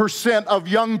 25% of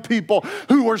young people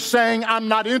who are saying, I'm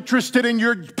not interested in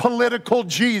your political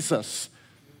Jesus.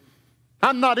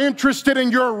 I'm not interested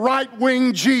in your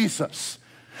right-wing Jesus.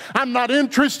 I'm not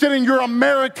interested in your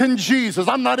American Jesus.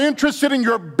 I'm not interested in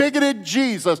your bigoted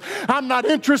Jesus. I'm not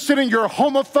interested in your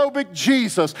homophobic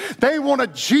Jesus. They want a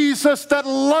Jesus that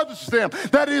loves them,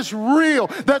 that is real,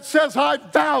 that says, I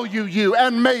value you.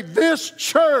 And may this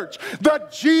church, the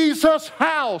Jesus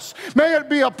house, may it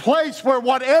be a place where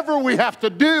whatever we have to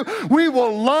do, we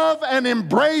will love and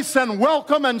embrace and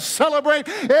welcome and celebrate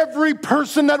every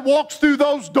person that walks through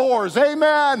those doors.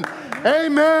 Amen.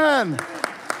 Amen.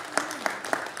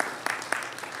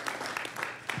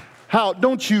 How,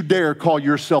 don't you dare call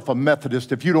yourself a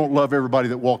Methodist if you don't love everybody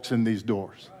that walks in these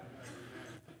doors.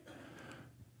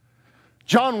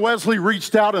 John Wesley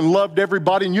reached out and loved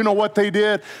everybody, and you know what they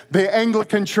did? The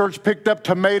Anglican church picked up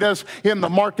tomatoes in the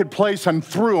marketplace and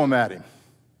threw them at him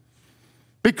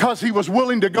because he was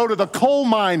willing to go to the coal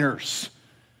miners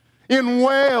in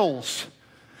Wales.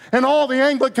 And all the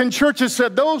Anglican churches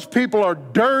said, those people are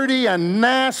dirty and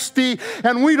nasty,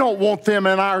 and we don't want them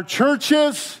in our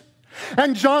churches.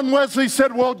 And John Wesley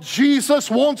said, well,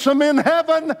 Jesus wants them in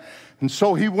heaven. And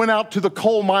so he went out to the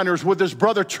coal miners with his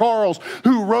brother Charles,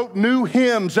 who wrote new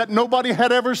hymns that nobody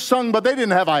had ever sung, but they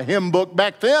didn't have a hymn book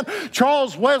back then.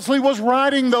 Charles Wesley was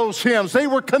writing those hymns. They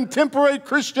were contemporary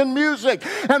Christian music.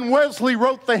 And Wesley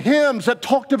wrote the hymns that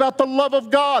talked about the love of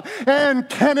God. And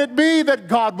can it be that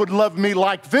God would love me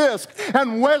like this?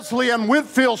 And Wesley and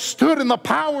Whitefield stood in the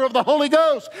power of the Holy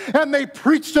Ghost, and they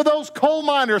preached to those coal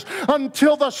miners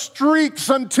until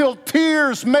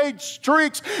tears made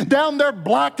streaks down their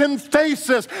blackened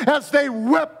faces as they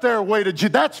wept their way to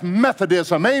Jesus. That's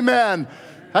Methodism. Amen.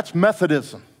 That's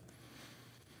Methodism.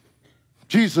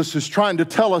 Jesus is trying to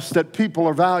tell us that people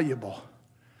are valuable,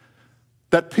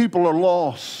 that people are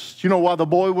lost. You know why the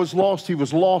boy was lost? He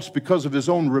was lost because of his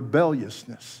own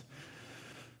rebelliousness.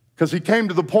 Because he came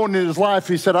to the point in his life,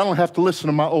 he said, I don't have to listen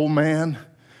to my old man.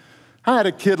 I had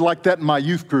a kid like that in my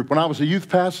youth group when I was a youth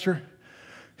pastor.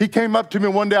 He came up to me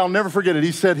one day, I'll never forget it.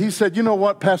 He said, you know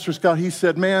what, Pastor Scott? He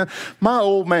said, man, my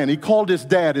old man, he called his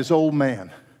dad his old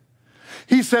man.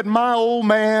 He said, my old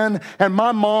man and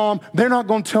my mom, they're not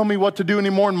going to tell me what to do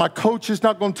anymore, and my coach is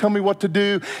not going to tell me what to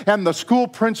do, and the school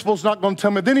principal's not going to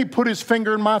tell me. Then he put his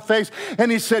finger in my face,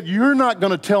 and he said, you're not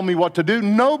going to tell me what to do.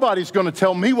 Nobody's going to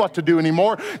tell me what to do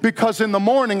anymore, because in the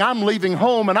morning I'm leaving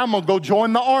home, and I'm going to go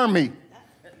join the army.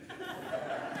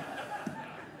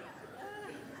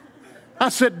 I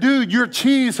said, dude, your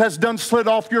cheese has done slid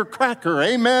off your cracker.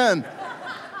 Amen.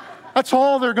 That's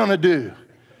all they're going to do.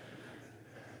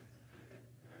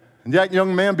 And that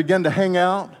young man began to hang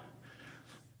out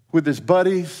with his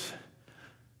buddies.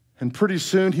 And pretty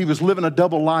soon he was living a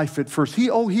double life at first.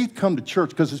 He'd come to church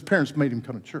because his parents made him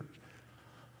come to church.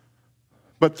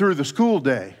 But through the school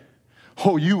day,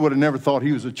 you would have never thought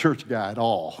he was a church guy at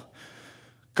all,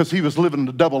 because he was living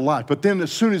a double life. But then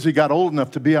as soon as he got old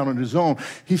enough to be out on his own,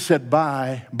 he said,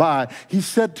 bye. He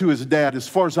said to his dad, as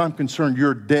far as I'm concerned,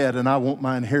 you're dead, and I want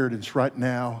my inheritance right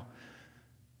now.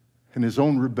 And his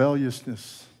own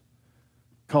rebelliousness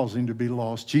caused him to be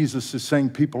lost. Jesus is saying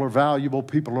people are valuable,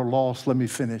 people are lost. Let me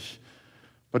finish.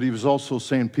 But he was also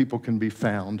saying people can be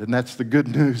found, and that's the good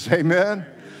news. Amen?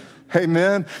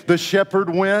 Amen. The shepherd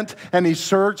went and he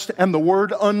searched, and the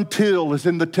word until is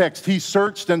in the text. He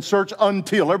searched and searched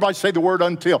until. Everybody say the word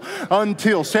until.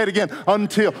 Until. Say it again.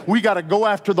 Until. We got to go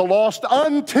after the lost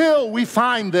until we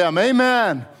find them.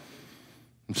 Amen.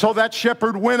 So that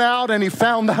shepherd went out and he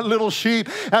found that little sheep,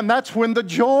 and that's when the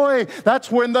joy,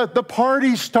 that's when the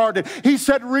party started. He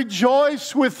said,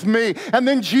 rejoice with me. And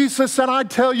then Jesus said, I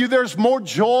tell you, there's more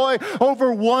joy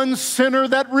over one sinner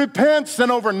that repents than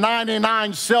over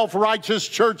 99 self-righteous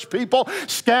church people,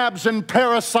 scabs and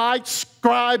parasites,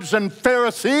 scribes and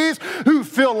Pharisees who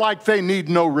feel like they need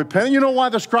no repentance. You know why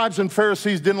the scribes and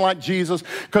Pharisees didn't like Jesus?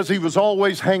 Because he was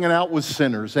always hanging out with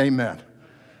sinners. Amen.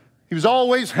 He was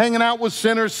always hanging out with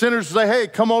sinners. Sinners say, hey,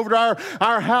 come over to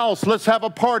our house. Let's have a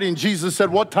party. And Jesus said,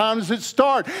 what time does it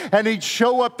start? And he'd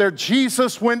show up there.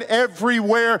 Jesus went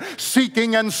everywhere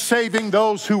seeking and saving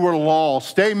those who were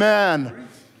lost. Amen.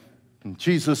 And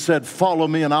Jesus said, follow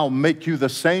me and I'll make you the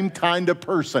same kind of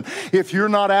person. If you're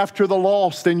not after the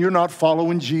lost, then you're not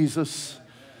following Jesus.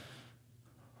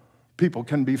 People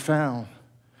can be found.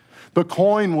 The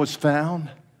coin was found.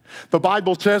 The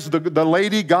Bible says the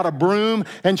lady got a broom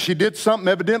and she did something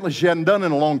evidently she hadn't done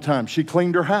in a long time. She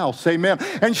cleaned her house. Amen.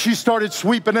 And she started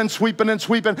sweeping and sweeping and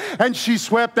sweeping. And she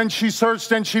swept and she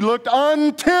searched and she looked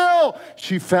until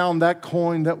she found that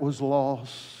coin that was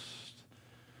lost.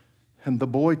 And the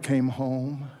boy came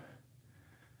home.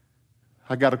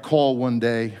 I got a call one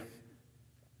day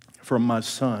from my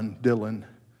son, Dylan.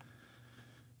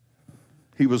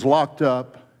 He was locked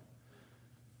up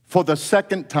for the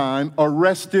second time,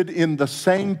 arrested in the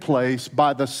same place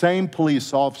by the same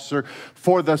police officer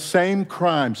for the same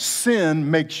crime.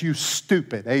 Sin makes you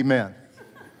stupid. Amen.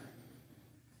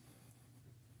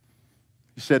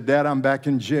 He said, Dad, I'm back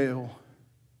in jail.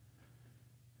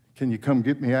 Can you come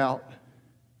get me out?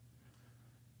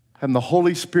 And the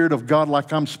Holy Spirit of God,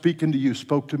 like I'm speaking to you,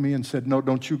 spoke to me and said, no,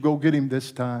 don't you go get him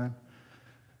this time.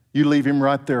 You leave him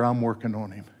right there. I'm working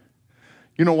on him.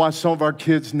 You know why some of our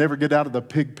kids never get out of the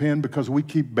pig pen? Because we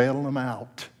keep bailing them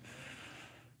out.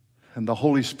 And the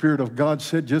Holy Spirit of God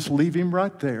said, just leave him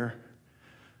right there.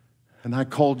 And I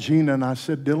called Gina and I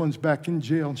said, Dylan's back in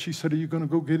jail. And she said, are you going to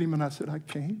go get him? And I said, I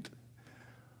can't.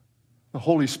 The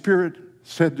Holy Spirit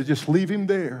said to just leave him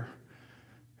there.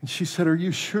 And she said, are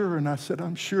you sure? And I said,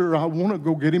 I'm sure. I want to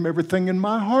go get him. Everything in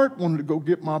my heart wanted to go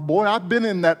get my boy. I've been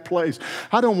in that place.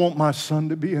 I don't want my son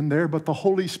to be in there, but the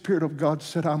Holy Spirit of God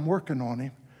said, I'm working on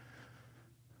him.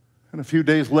 And a few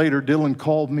days later, Dylan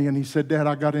called me and he said, Dad,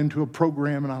 I got into a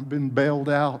program and I've been bailed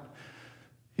out.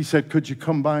 He said, could you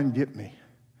come by and get me?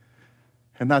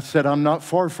 And I said, I'm not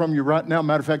far from you right now.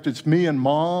 Matter of fact, it's me and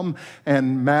Mom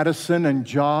and Madison and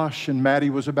Josh. And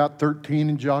Maddie was about 13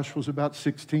 and Josh was about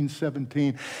 16,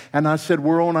 17. And I said,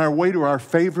 we're on our way to our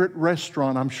favorite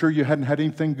restaurant. I'm sure you hadn't had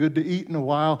anything good to eat in a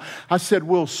while. I said,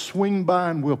 we'll swing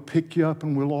by and we'll pick you up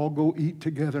and we'll all go eat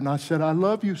together. And I said, I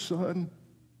love you, son.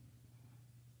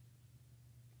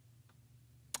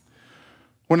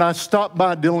 When I stopped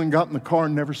by, Dylan got in the car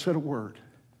and never said a word.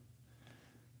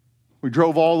 We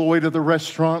drove all the way to the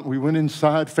restaurant. We went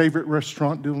inside, favorite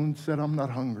restaurant. Dylan said, I'm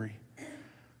not hungry.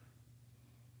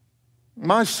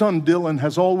 My son Dylan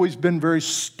has always been very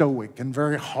stoic and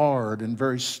very hard and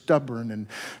very stubborn and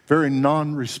very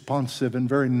non-responsive and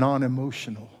very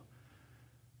non-emotional.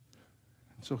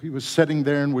 So he was sitting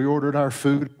there and we ordered our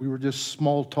food. We were just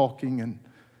small talking and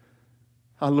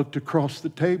I looked across the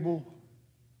table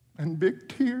and big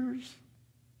tears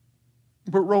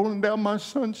were rolling down my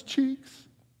son's cheeks.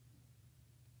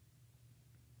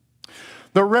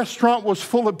 The restaurant was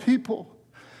full of people.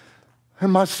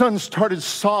 And my son started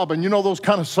sobbing. You know those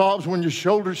kind of sobs when your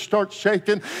shoulders start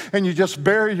shaking and you just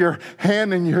bury your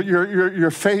hand in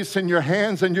your face in your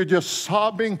hands and you're just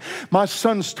sobbing. My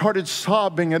son started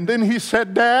sobbing. And then he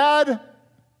said, Dad,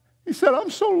 he said, I'm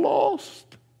so lost.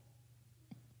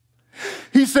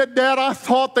 He said, Dad, I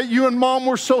thought that you and Mom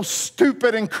were so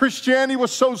stupid and Christianity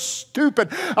was so stupid.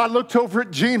 I looked over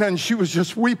at Gina and she was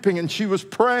just weeping and she was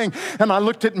praying. And I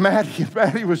looked at Maddie and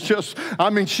Maddie was just,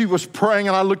 she was praying.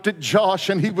 And I looked at Josh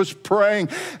and he was praying.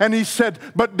 And he said,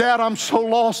 but Dad, I'm so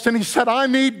lost. And he said, I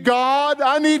need God.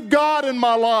 I need God in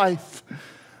my life.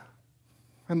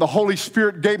 And the Holy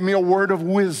Spirit gave me a word of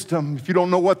wisdom. If you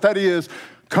don't know what that is,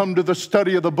 come to the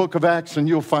study of the book of Acts and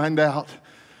you'll find out.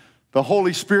 The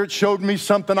Holy Spirit showed me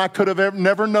something I could have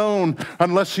never known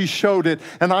unless He showed it.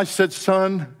 And I said,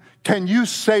 son, can you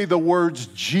say the words,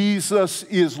 Jesus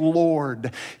is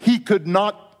Lord? He could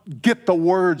not get the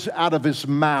words out of his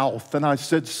mouth. And I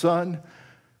said, son,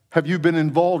 have you been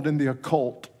involved in the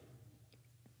occult?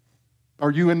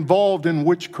 Are you involved in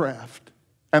witchcraft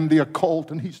and the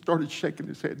occult? And he started shaking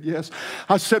his head, yes.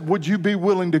 I said, would you be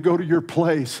willing to go to your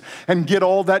place and get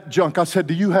all that junk? I said,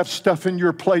 do you have stuff in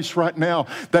your place right now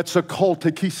that's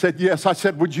occultic? He said, yes. I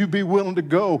said, would you be willing to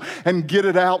go and get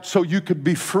it out so you could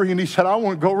be free? And he said, I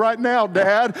want to go right now,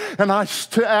 Dad. And I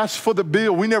asked for the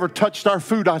bill. We never touched our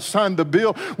food. I signed the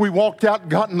bill. We walked out,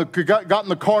 got in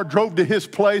the car, drove to his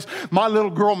place. My little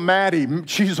girl, Maddie,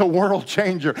 she's a world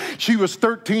changer. She was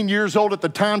 13 years old at the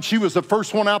time. She was the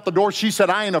first one out the door. She said,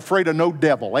 I ain't afraid of no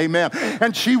devil. Amen.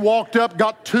 And she walked up,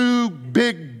 got 2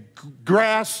 big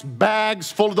grass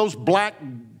bags full of those black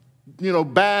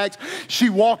bags. She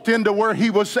walked into where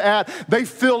he was at. They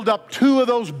filled up 2 of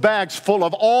those bags full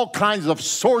of all kinds of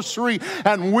sorcery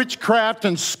and witchcraft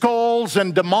and skulls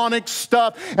and demonic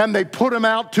stuff, and they put him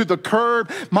out to the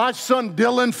curb. My son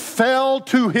Dylan fell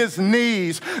to his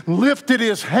knees, lifted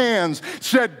his hands,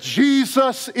 said,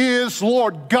 Jesus is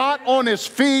Lord, got on his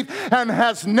feet and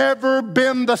has never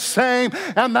been the same.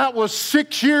 And that was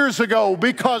 6 years ago,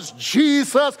 because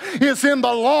Jesus is in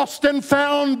the lost and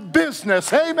found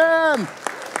business. Amen.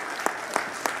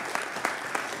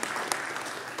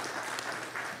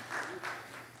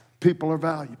 People are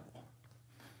valuable.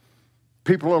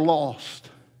 People are lost.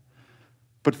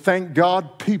 But thank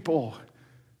God people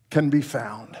can be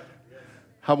found.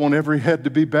 I want every head to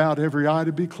be bowed, every eye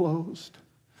to be closed.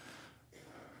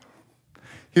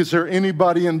 Is there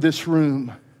anybody in this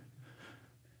room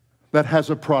that has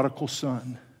a prodigal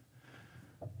son,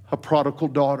 a prodigal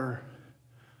daughter,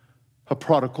 a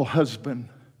prodigal husband?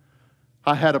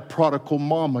 I had a prodigal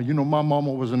mama. You know, my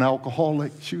mama was an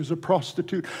alcoholic. She was a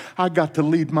prostitute. I got to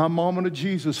lead my mama to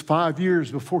Jesus 5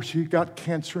 years before she got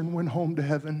cancer and went home to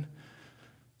heaven.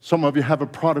 Some of you have a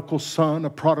prodigal son, a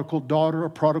prodigal daughter,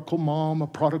 a prodigal mom, a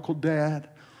prodigal dad,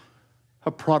 a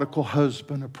prodigal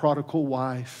husband, a prodigal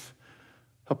wife,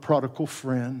 a prodigal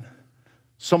friend.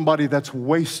 Somebody that's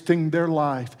wasting their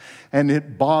life and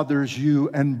it bothers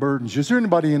you and burdens you. Is there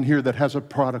anybody in here that has a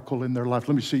prodigal in their life?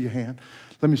 Let me see your hand.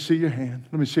 Let me see your hand.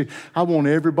 Let me see. I want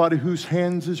everybody whose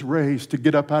hands is raised to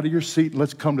get up out of your seat.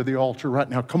 Let's come to the altar right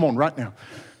now. Come on, right now.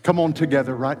 Come on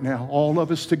together right now. All of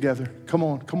us together. Come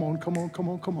on, come on, come on, come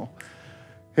on, come on.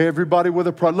 Everybody with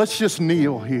a prodigal. Let's just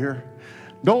kneel here.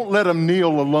 Don't let them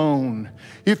kneel alone.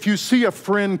 If you see a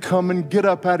friend coming, get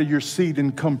up out of your seat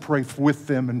and come pray with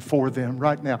them and for them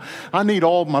right now. I need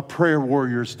all my prayer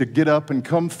warriors to get up and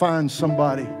come find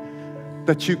somebody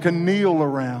that you can kneel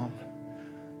around,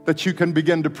 that you can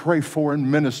begin to pray for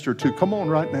and minister to. Come on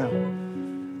right now.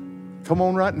 Come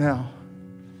on right now.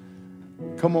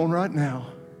 Come on right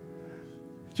now.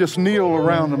 Just kneel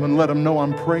around them and let them know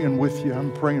I'm praying with you.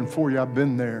 I'm praying for you. I've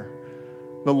been there.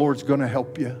 The Lord's going to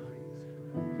help you.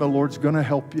 The Lord's going to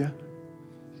help you.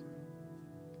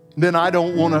 Then I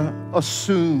don't want to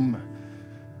assume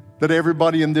that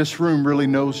everybody in this room really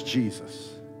knows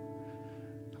Jesus.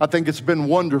 I think it's been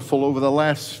wonderful over the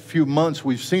last few months.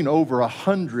 We've seen over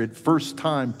 100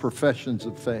 first-time professions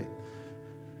of faith.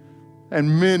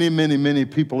 And many, many, many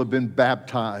people have been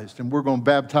baptized. And we're going to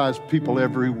baptize people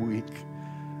every week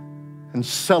and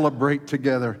celebrate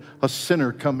together a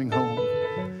sinner coming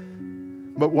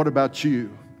home. But what about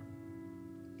you?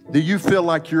 Do you feel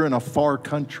like you're in a far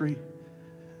country?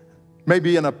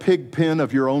 Maybe in a pig pen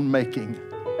of your own making.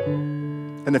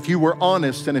 And if you were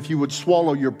honest and if you would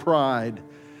swallow your pride,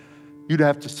 you'd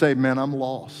have to say, man, I'm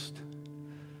lost.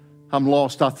 I'm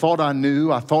lost. I thought I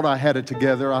knew. I thought I had it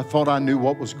together. I thought I knew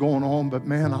what was going on, but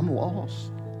man, I'm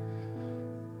lost.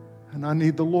 And I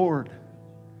need the Lord.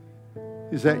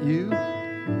 Is that you?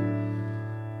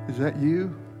 Is that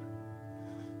you?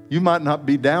 You might not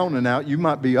be down and out. You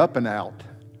might be up and out.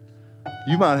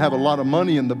 You might have a lot of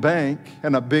money in the bank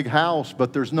and a big house,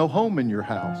 but there's no home in your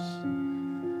house.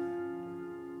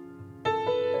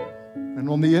 And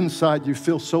on the inside, you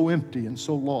feel so empty and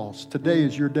so lost. Today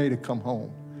is your day to come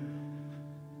home.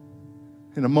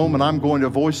 In a moment, I'm going to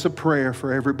voice a prayer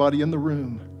for everybody in the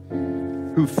room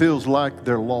who feels like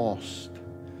they're lost,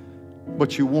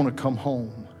 but you want to come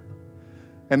home.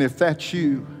 And if that's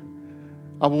you,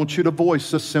 I want you to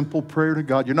voice a simple prayer to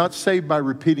God. You're not saved by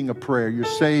repeating a prayer. You're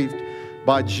saved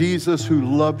by Jesus, who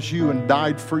loves you and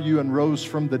died for you and rose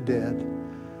from the dead.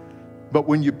 But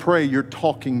when you pray, you're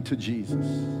talking to Jesus.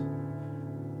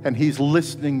 And He's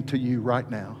listening to you right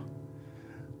now.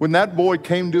 When that boy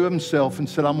came to himself and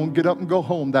said, I'm going to get up and go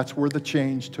home, that's where the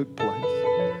change took place.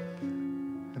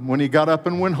 And when he got up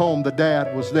and went home, the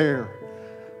dad was there.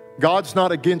 God's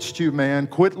not against you, man.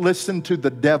 Quit listening to the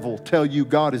devil tell you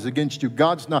God is against you.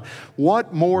 God's not.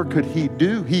 What more could He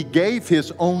do? He gave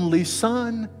His only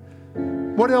Son.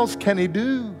 What else can He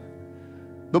do?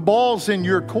 The ball's in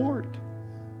your court.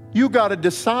 You got to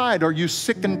decide, are you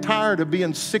sick and tired of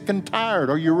being sick and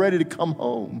tired? Are you ready to come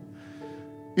home?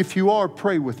 If you are,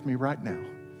 pray with me right now.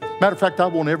 Matter of fact, I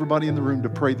want everybody in the room to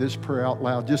pray this prayer out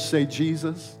loud. Just say,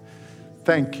 Jesus,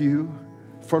 thank you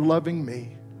for loving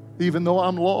me, even though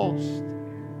I'm lost.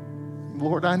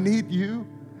 Lord, I need you.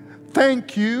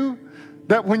 Thank you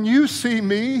that when you see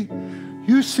me,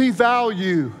 you see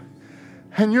value,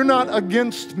 and you're not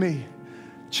against me.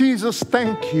 Jesus,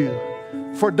 thank you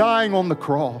for dying on the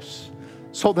cross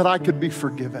so that I could be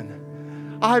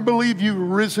forgiven. I believe you've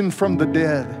risen from the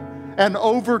dead and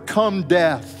overcome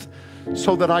death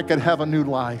so that I could have a new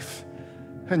life.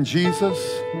 And Jesus,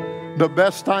 the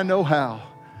best I know how,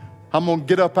 I'm going to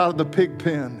get up out of the pig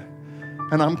pen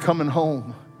and I'm coming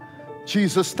home.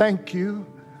 Jesus, thank you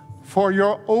for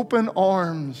your open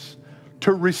arms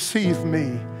to receive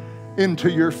me into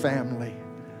your family.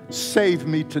 Save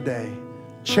me today.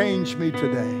 Change me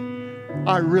today.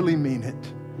 I really mean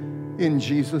it. In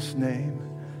Jesus' name.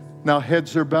 Now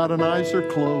heads are bowed and eyes are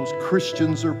closed.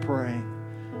 Christians are praying.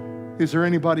 Is there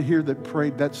anybody here that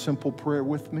prayed that simple prayer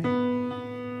with me?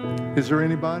 Is there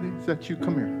anybody? Is that you?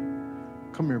 Come here.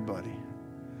 Come here, buddy.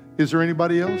 Is there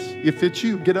anybody else? If it's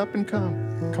you, get up and come.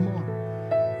 Come on.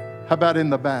 How about in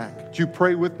the back? Did you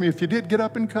pray with me? If you did, get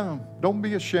up and come. Don't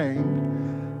be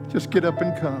ashamed. Just get up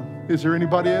and come. Is there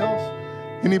anybody else?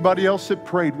 Anybody else that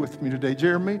prayed with me today?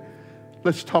 Jeremy,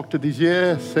 let's talk to these.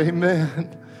 Yes,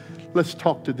 amen. Let's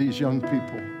talk to these young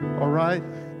people. All right?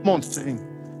 Come on, sing.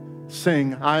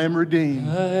 Sing, I am redeemed.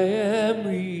 I am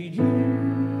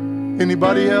redeemed.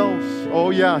 Anybody else?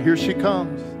 Oh, yeah, here she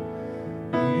comes.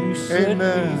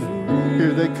 Amen.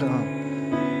 Here they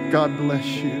come. God bless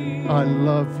you. I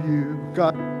love you.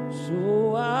 God.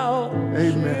 So I'll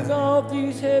Amen. shake off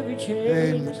these heavy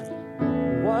chains.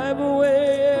 Amen. Wipe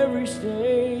away every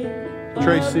stain.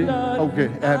 Tracy, okay,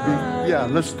 Abby, yeah,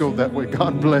 let's go that way.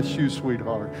 God bless you,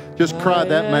 sweetheart. Just cry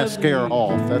that mascara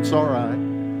off. That's all right.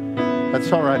 That's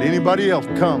all right. Anybody else?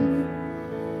 Come.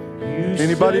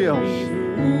 Anybody else?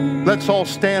 Let's all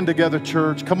stand together,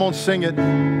 church. Come on, sing it.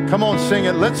 Come on, sing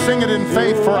it. Let's sing it in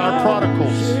faith for our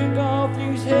prodigals.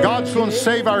 God's going to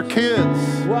save our kids.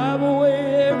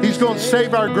 He's going to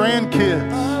save our grandkids.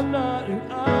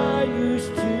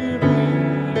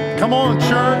 Come on,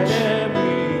 church.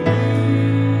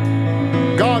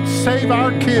 God, save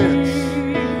our kids.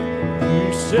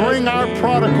 Bring our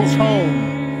prodigals home.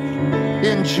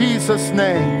 In Jesus'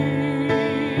 name.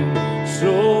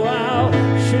 So I'll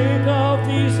shake off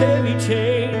these heavy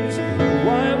chains,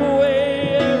 wipe away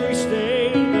every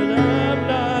stain, but I'm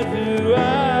not who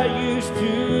I used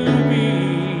to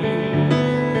be.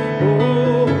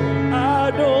 Oh,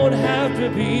 I don't have to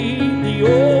be the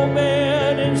old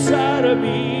man inside of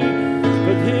me,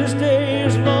 but his day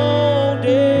is long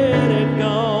dead and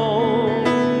gone.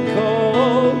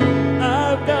 'Cause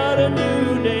I've got a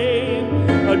new name,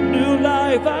 a new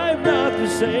life. I'm not the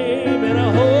same, and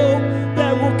I hope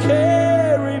that will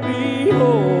carry me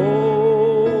home.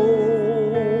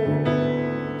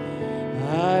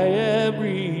 I am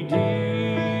redeemed.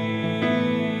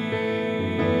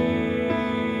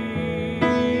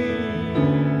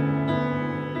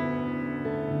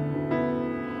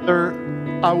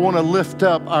 I want to lift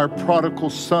up our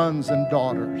prodigal sons and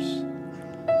daughters.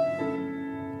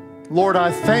 Lord,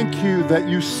 I thank you that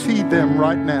you see them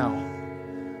right now.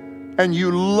 And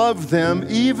you love them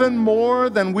even more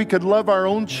than we could love our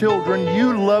own children.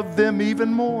 You love them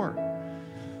even more.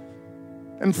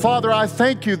 And Father, I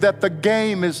thank you that the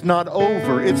game is not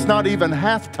over. It's not even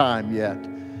halftime yet.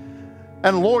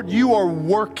 And Lord, you are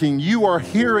working. You are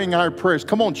hearing our prayers.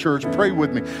 Come on, church, pray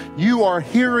with me. You are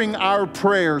hearing our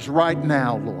prayers right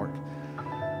now, Lord.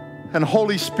 And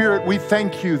Holy Spirit, we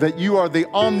thank you that you are the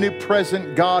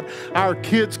omnipresent God. Our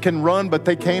kids can run, but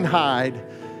they can't hide.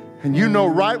 And you know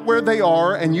right where they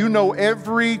are, and you know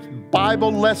every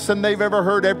Bible lesson they've ever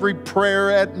heard, every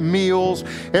prayer at meals,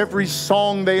 every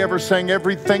song they ever sang,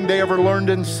 everything they ever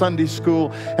learned in Sunday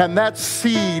school. And that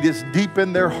seed is deep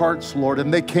in their hearts, Lord,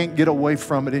 and they can't get away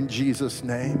from it in Jesus'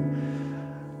 name.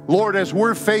 Lord, as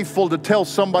we're faithful to tell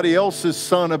somebody else's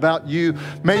son about you,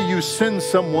 may you send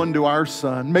someone to our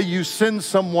son. May you send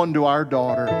someone to our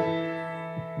daughter.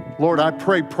 Lord, I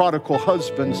pray prodigal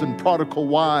husbands and prodigal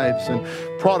wives and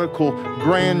prodigal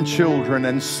grandchildren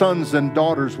and sons and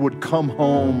daughters would come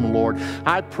home, Lord.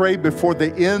 I pray before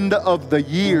the end of the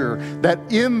year that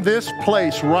in this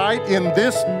place, right in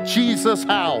this Jesus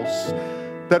house,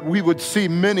 that we would see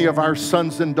many of our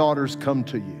sons and daughters come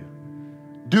to you.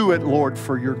 Do it, Lord,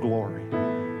 for your glory.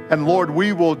 And Lord,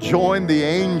 we will join the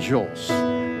angels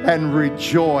and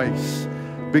rejoice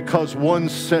because one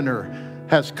sinner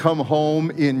has come home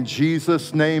in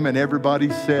Jesus' name. And everybody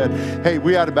said, hey,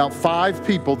 we had about 5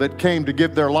 people that came to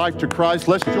give their life to Christ.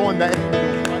 Let's join the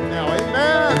angels right now.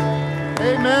 Amen.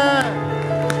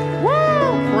 Amen.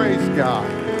 Woo! Praise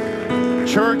God.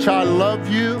 Church, I love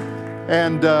you.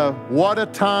 And what a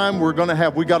time we're going to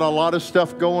have. We got a lot of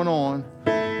stuff going on.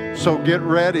 So get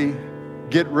ready.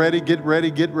 Get ready, get ready,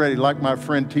 get ready. Like my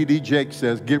friend T.D. Jake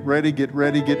says, get ready, get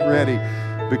ready, get ready.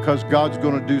 Because God's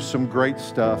going to do some great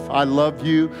stuff. I love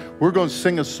you. We're going to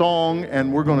sing a song,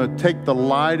 and we're going to take the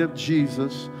light of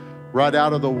Jesus right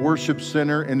out of the worship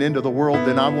center and into the world.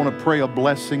 Then I want to pray a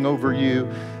blessing over you,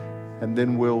 and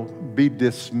then we'll be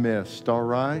dismissed, all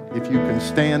right? If you can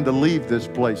stand to leave this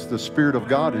place, the Spirit of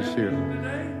God is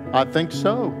here. I think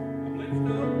so.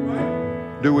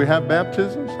 Do we have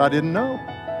baptisms? I didn't know.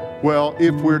 Well,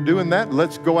 if we're doing that,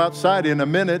 let's go outside in a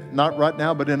minute, not right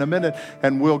now, but in a minute,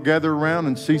 and we'll gather around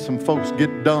and see some folks get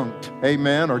dunked,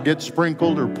 amen, or get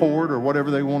sprinkled or poured or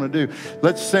whatever they want to do.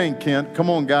 Let's sing, Kent.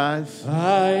 Come on, guys.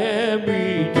 I am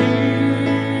redeemed.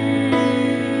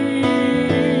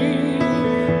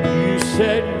 You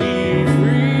set me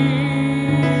free.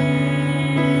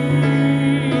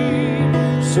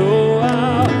 So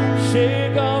I'll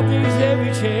shake off these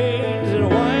heavy chains and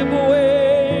wipe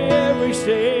away every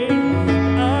stain.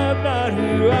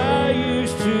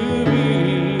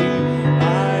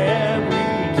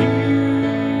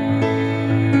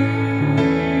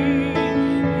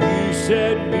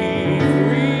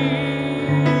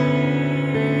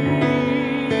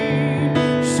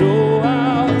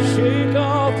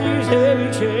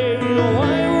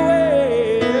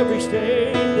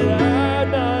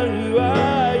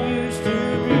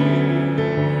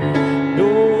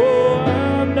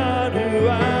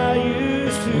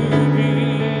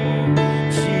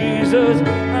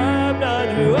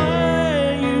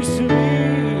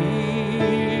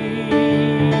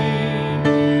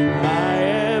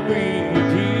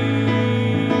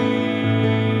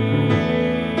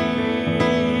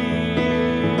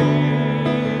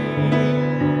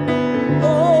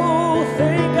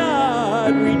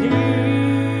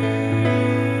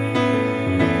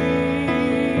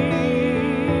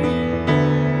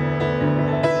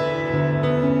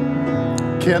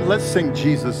 Ken, let's sing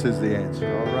Jesus is the Answer,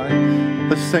 all right?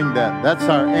 Let's sing that. That's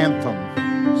our anthem.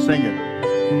 Sing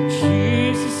it.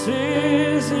 Jesus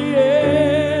is the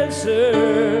answer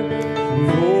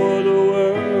for the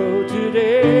world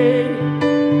today.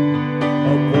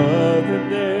 Above him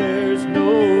there's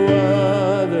no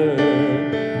other.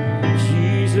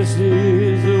 Jesus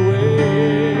is the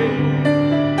way.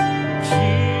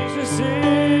 Jesus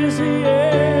is the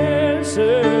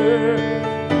answer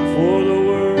for the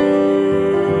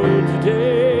world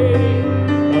today.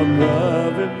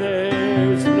 Above him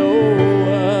there's no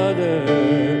other.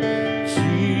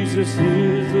 Jesus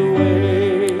is the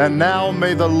way. And now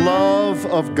may the love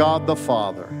of God the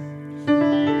Father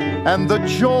and the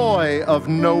joy of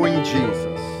knowing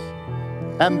Jesus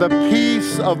and the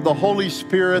peace of the Holy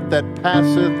Spirit that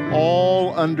passeth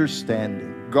all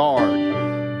understanding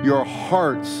guard your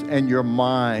hearts and your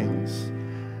minds.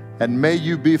 And may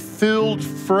you be filled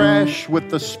fresh with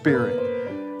the Spirit.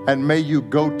 And may you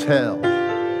go tell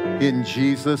in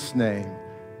Jesus' name.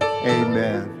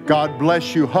 Amen. God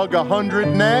bless you. Hug 100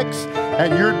 necks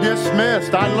and you're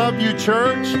dismissed. I love you,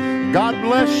 church. God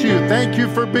bless you. Thank you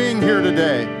for being here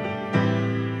today.